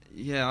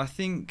 Yeah, I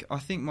think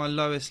my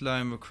lowest low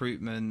in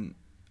recruitment.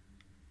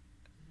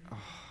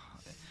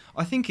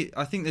 I think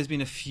there's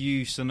been a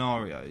few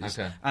scenarios,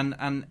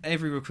 and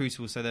every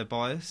recruiter will say they're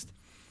biased.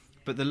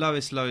 But the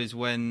lowest low is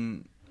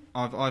when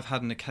I've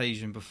had an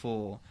occasion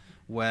before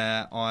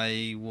where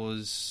I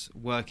was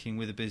working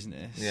with a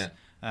business,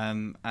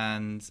 and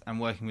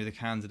working with a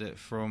candidate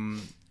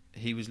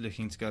he was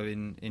looking to go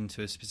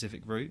into a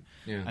specific route,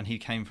 and he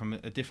came from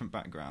a different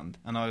background,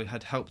 and I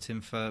had helped him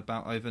for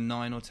about over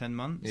 9 or 10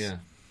 months,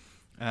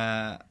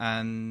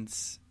 and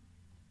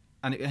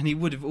he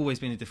would have always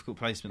been a difficult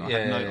placement.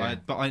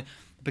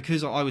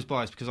 Because I was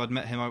biased, because I'd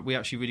met him, we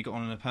actually really got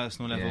on a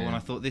personal level, and I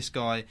thought this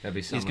guy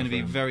is going to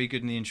be very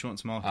good in the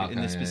insurance market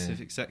in this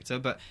specific sector,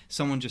 but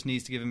someone just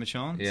needs to give him a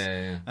chance.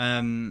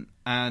 And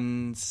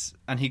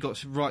he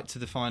got right to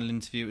the final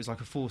interview. It was like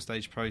a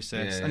 4-stage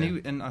process,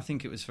 and I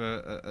think it was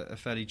for a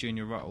fairly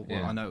junior role.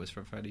 Well, I know it was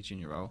for a fairly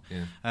junior role.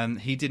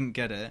 He didn't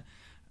get it,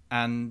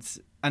 and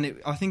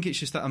I think it's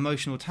just that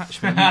emotional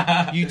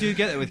attachment. You do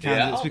get it with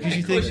candidates because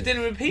you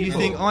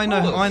think I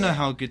know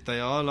how good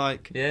they are,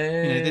 like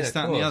this,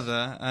 that, and the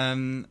other.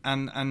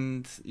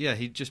 And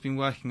he'd just been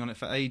working on it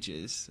for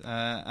ages.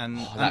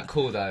 That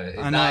call though.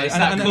 I know.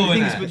 That cool, the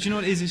thing is, but do you know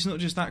what it is? It's not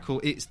just that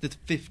call. It's the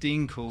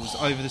 15 calls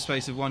over the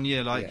space of 1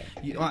 year,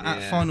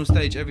 at final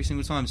stage every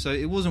single time. So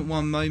it wasn't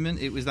one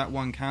moment. It was that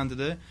one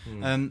candidate.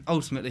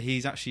 Ultimately,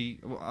 he's actually.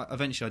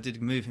 Eventually, I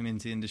did move him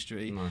into the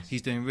industry. Nice.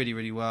 He's doing really,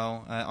 really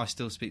well. I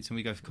still speak to him.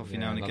 We go for coffee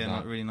now and again.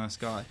 Like a really nice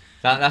guy.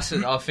 That's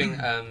I think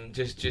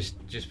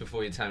just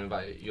before you tell me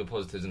about your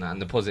positives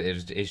and the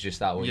positives is just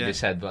that what you just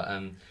said, but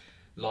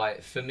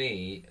like for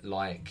me,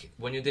 like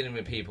when you're dealing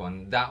with people,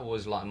 and that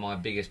was like my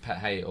biggest pet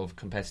hate of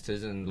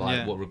competitors and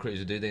like what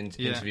recruiters do, the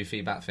interview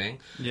feedback thing.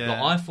 Like,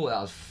 I thought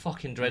that was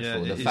fucking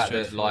dreadful. The fact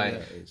that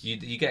like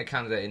you get a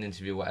candidate in an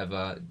interview,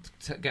 whatever,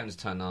 get them to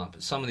turn up.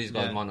 Some of these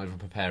guys might not even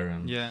prepare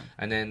them,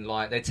 and then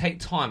like they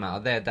take time out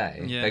of their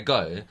day, they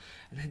go.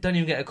 And they don't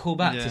even get a call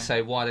back to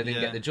say why they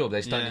didn't get the job. They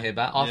just don't hear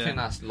back. I think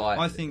that's like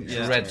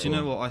dreadful. Do you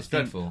know what? It's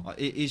dreadful.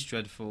 It is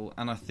dreadful,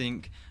 and I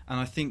think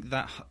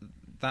that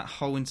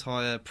whole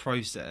entire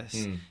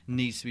process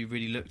needs to be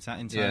really looked at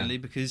internally,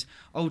 because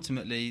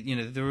ultimately,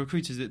 the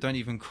recruiters that don't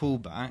even call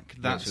back,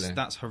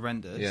 that's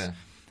horrendous.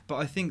 But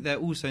I think there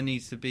also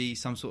needs to be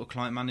some sort of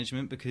client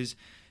management, because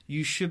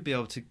you should be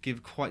able to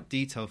give quite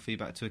detailed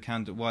feedback to a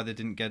candidate why they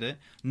didn't get it.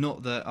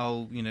 Not that,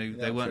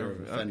 they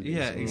weren't...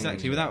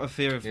 exactly. Without a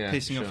fear of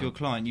pissing off your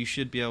client, you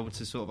should be able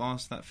to sort of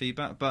ask that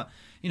feedback. But,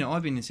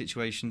 I've been in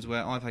situations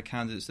where I've had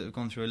candidates that have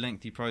gone through a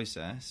lengthy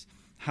process,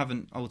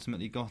 haven't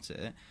ultimately got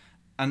it,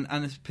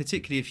 and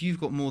particularly if you've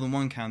got more than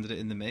one candidate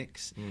in the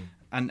mix...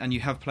 And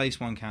you have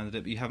placed one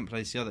candidate, but you haven't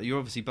placed the other. You're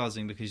obviously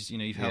buzzing because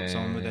you've helped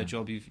someone with their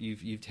job,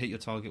 you've hit your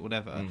target,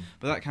 whatever.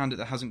 But that candidate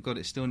that hasn't got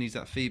it still needs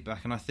that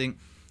feedback. And I think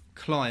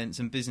clients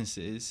and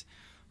businesses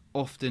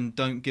often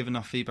don't give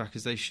enough feedback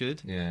as they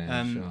should,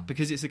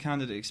 because it's a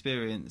candidate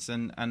experience,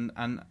 and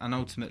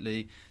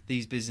ultimately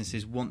these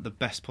businesses want the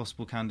best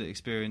possible candidate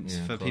experience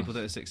for people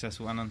that are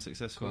successful and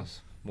unsuccessful. Of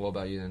course. What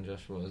about you then,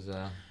 Josh? What was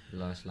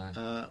lowest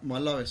low? My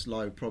lowest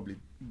low probably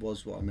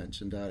was what I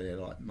mentioned earlier,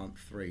 like month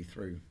 3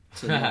 through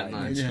to 9.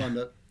 Nice. It's kind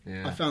of,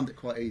 I found it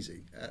quite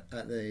easy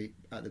at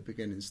the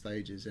beginning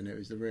stages, and it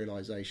was the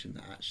realisation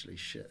that actually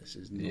this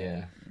is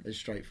not as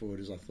straightforward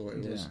as I thought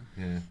it was.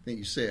 I think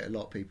you see it a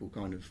lot. People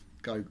kind of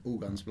go all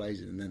guns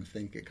blazing and then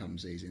think it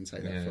comes easy and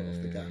take their foot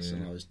off the gas.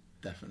 And I was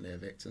definitely a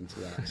victim to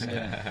that.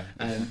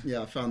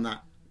 So, I found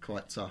that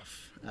quite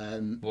tough.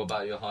 What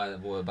about your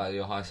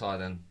high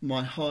side then?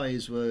 My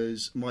highs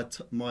was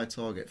my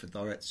target for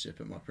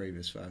directorship at my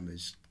previous firm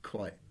was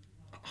quite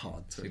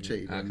hard to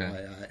achieve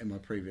in my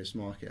previous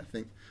market. I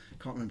think, I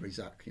can't remember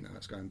exactly now,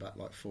 it's going back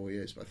like 4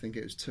 years, but I think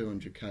it was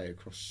 200k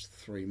across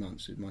 3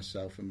 months with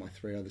myself and my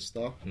 3 other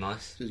staff.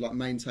 Nice. So it was like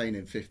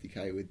maintaining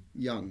 50k with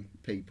young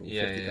people,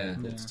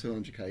 50k to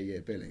 200k a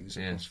year billings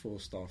across 4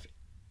 staff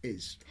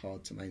is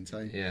hard to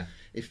maintain. Yeah.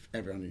 If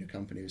everyone in your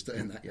company was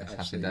doing that, you're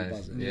absolutely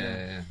buzzing.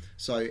 Yeah.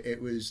 So it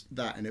was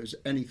that, and it was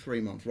any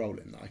 3 month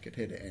rolling that I could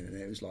hit it in, and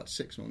it was like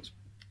 6 months,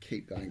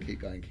 keep going,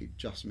 keep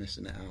just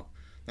missing it out.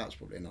 That's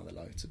probably another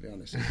low, to be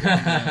honest.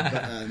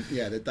 But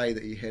the day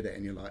that you hit it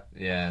and you're like,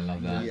 I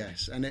love that.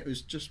 Yes, and it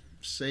was just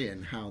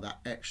seeing how that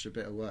extra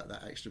bit of work,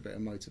 that extra bit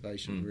of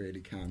motivation really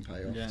can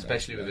pay off. Yeah.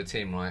 Especially with a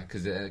team, right?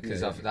 Because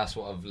that's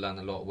what I've learned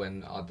a lot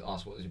when I'd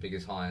ask what was your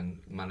biggest high, and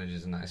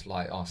managers and that, it's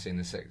like seeing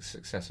the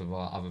success of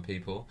other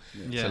people.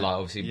 So like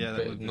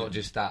obviously, not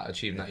just that,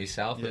 achieving that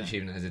yourself, but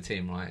achieving it as a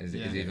team, right? Is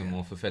even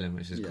more fulfilling,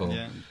 which is cool.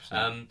 Yeah.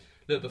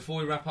 Look, before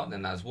we wrap up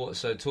then, lads,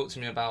 so talk to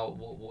me about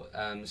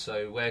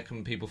so where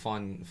can people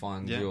find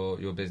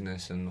your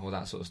business and all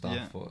that sort of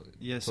stuff?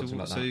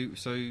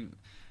 So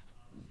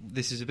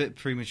this is a bit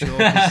premature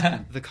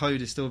because the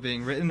code is still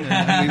being written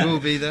and we will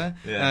be there.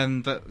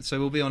 But so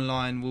we'll be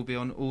online, we'll be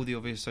on all the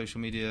obvious social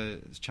media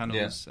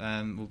channels.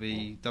 We'll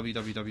be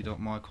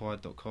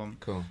www.myaquired.com.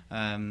 Cool.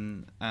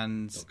 And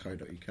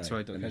 .co.uk.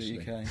 Sorry,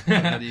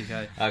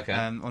 .co.uk. Okay.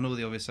 On all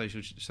the obvious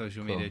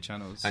social media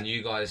channels. And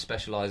you guys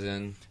specialise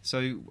in?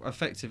 So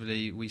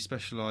effectively we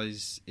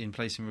specialise in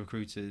placing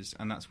recruiters,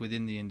 and that's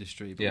within the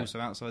industry but also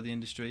outside the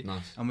industry.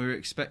 Nice. And we're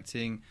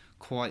expecting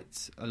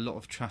quite a lot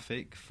of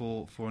traffic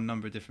for a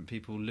number of different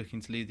people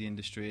looking to leave the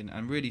industry,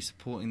 and really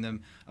supporting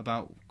them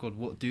about, God,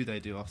 what do they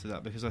do after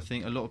that? Because I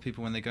think a lot of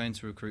people, when they go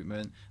into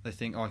recruitment, they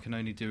think, I can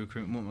only do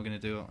recruitment, what am I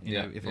going to do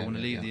if I want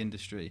to leave the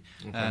industry?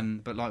 Okay.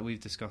 But like we've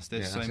discussed,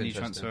 there's so many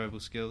transferable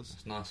skills.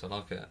 It's nice, I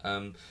like it.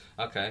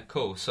 Okay,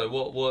 cool. So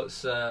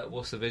what's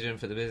the vision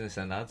for the business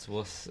then, lads?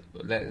 Where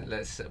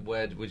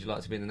would you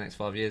like to be in the next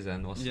 5 years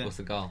then? What's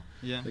the goal?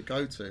 The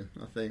go-to,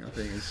 I think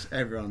is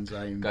everyone's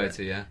aim.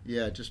 Go-to,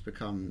 just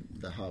become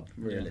the hub,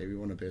 really. We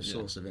want to be a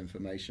source of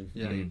information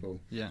for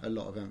people. A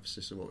lot of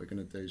emphasis of what we're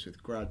going to do is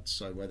with grads,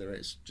 so whether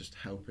it's just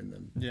helping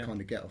them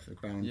kind of get off the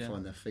ground,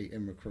 find their feet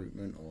in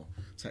recruitment or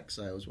tech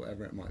sales,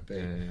 whatever it might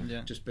be,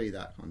 just be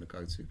that kind of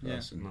go-to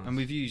person. Nice. And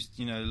we've used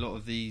a lot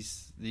of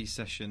these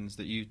sessions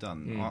that you've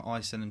done.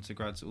 I send them to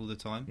grads all the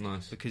time.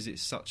 Nice. Because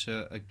it's such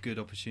a good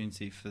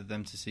opportunity for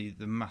them to see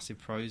the massive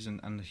pros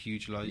and the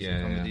huge lows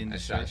that come with the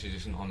industry. It's actually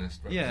just an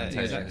honest representation.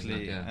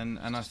 Exactly. And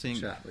I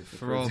think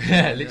for our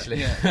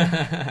literally.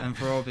 And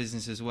for our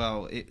business as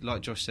well,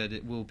 like Josh said,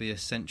 it will be a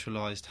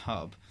centralised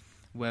hub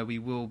where we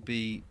will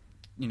be,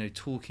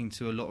 talking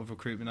to a lot of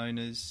recruitment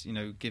owners,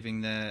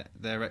 giving their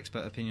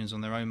expert opinions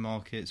on their own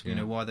markets,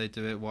 why they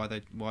do it, why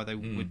they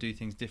would do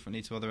things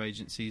differently to other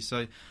agencies.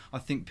 So I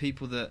think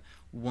people that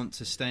want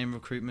to stay in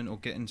recruitment or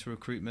get into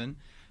recruitment,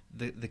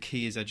 the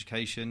key is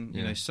education.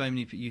 So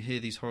many you hear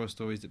these horror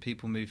stories that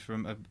people move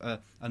from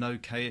an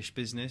okay-ish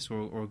business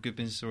or a good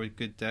business or a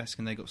good desk,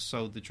 and they got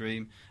sold the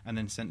dream and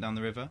then sent down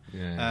the river.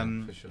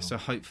 For sure. So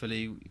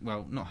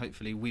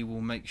we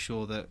will make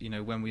sure that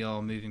when we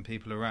are moving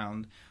people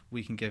around,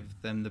 we can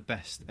give them the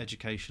best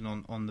education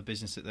on the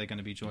business that they're going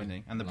to be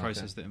joining and the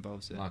process that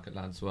involves it. Like it,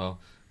 lads. Well,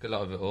 good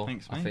luck with it all.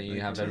 Thanks, mate. I think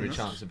you have every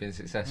chance of being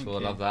successful.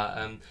 I love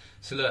that.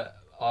 So look,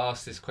 I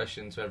asked this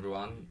question to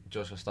everyone.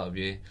 Josh, I'll start with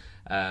you.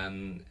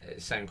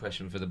 Same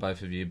question for the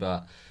both of you,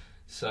 but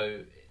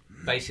so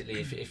basically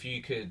if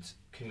you could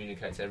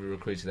communicate to every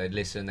recruiter, they'd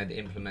listen, they'd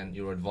implement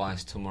your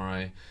advice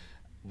tomorrow,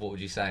 what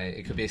would you say?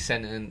 It could be a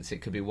sentence,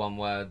 it could be one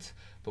word,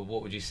 but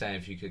what would you say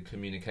if you could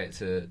communicate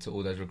to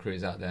all those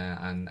recruiters out there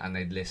and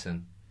they'd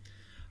listen?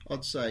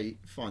 I'd say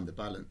find the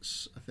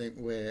balance. I think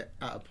we're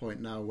at a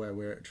point now where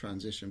we're at a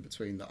transition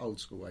between the old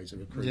school ways of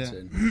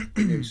recruiting,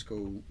 the new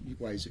school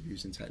ways of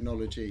using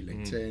technology,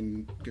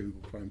 LinkedIn,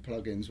 Google Chrome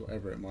plugins,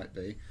 whatever it might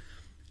be.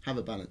 Have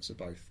a balance of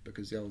both,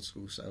 because the old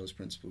school sales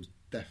principles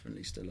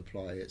definitely still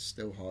apply. It's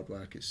still hard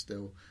work, it's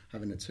still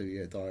having a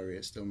 2-year diary,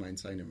 it's still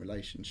maintaining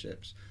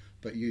relationships,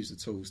 but use the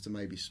tools to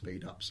maybe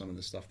speed up some of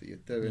the stuff that you're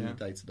doing on a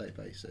day-to-day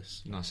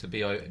basis. Nice. So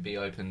be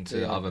open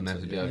to other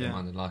methods, be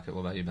open-minded like it.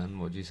 What about you, Ben?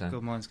 What do you say?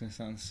 God, mine's going to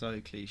sound so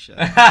cliche.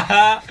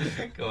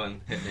 Go on,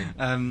 hit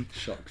me.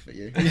 Shock for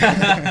you.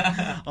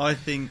 I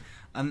think,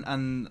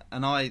 and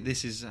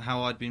this is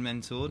how I'd been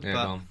mentored,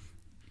 but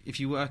if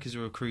you work as a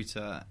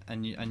recruiter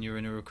and you're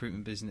in a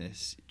recruitment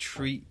business,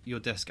 treat your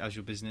desk as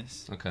your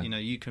business. Okay.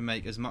 You can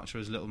make as much or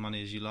as little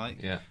money as you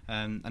like. Yeah.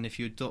 And if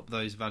you adopt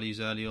those values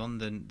early on,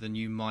 then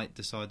you might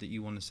decide that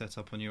you want to set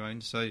up on your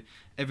own. So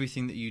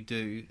everything that you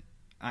do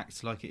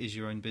act like it is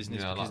your own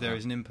business, because there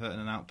is an input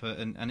and an output,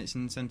 and it's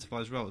an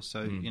incentivised role.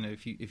 So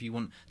if you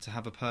want to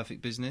have a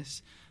perfect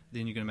business,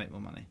 then you're going to make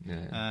more money,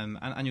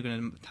 and you're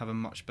going to have a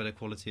much better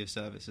quality of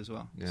service as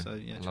well. So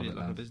it's really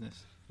like a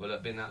business. Well,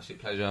 it's been an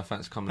absolute pleasure.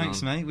 Thanks for coming on.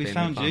 Thanks, mate. We been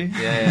found you.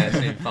 Yeah, it's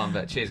been fun.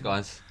 But cheers,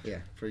 guys. Yeah,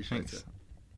 appreciate it.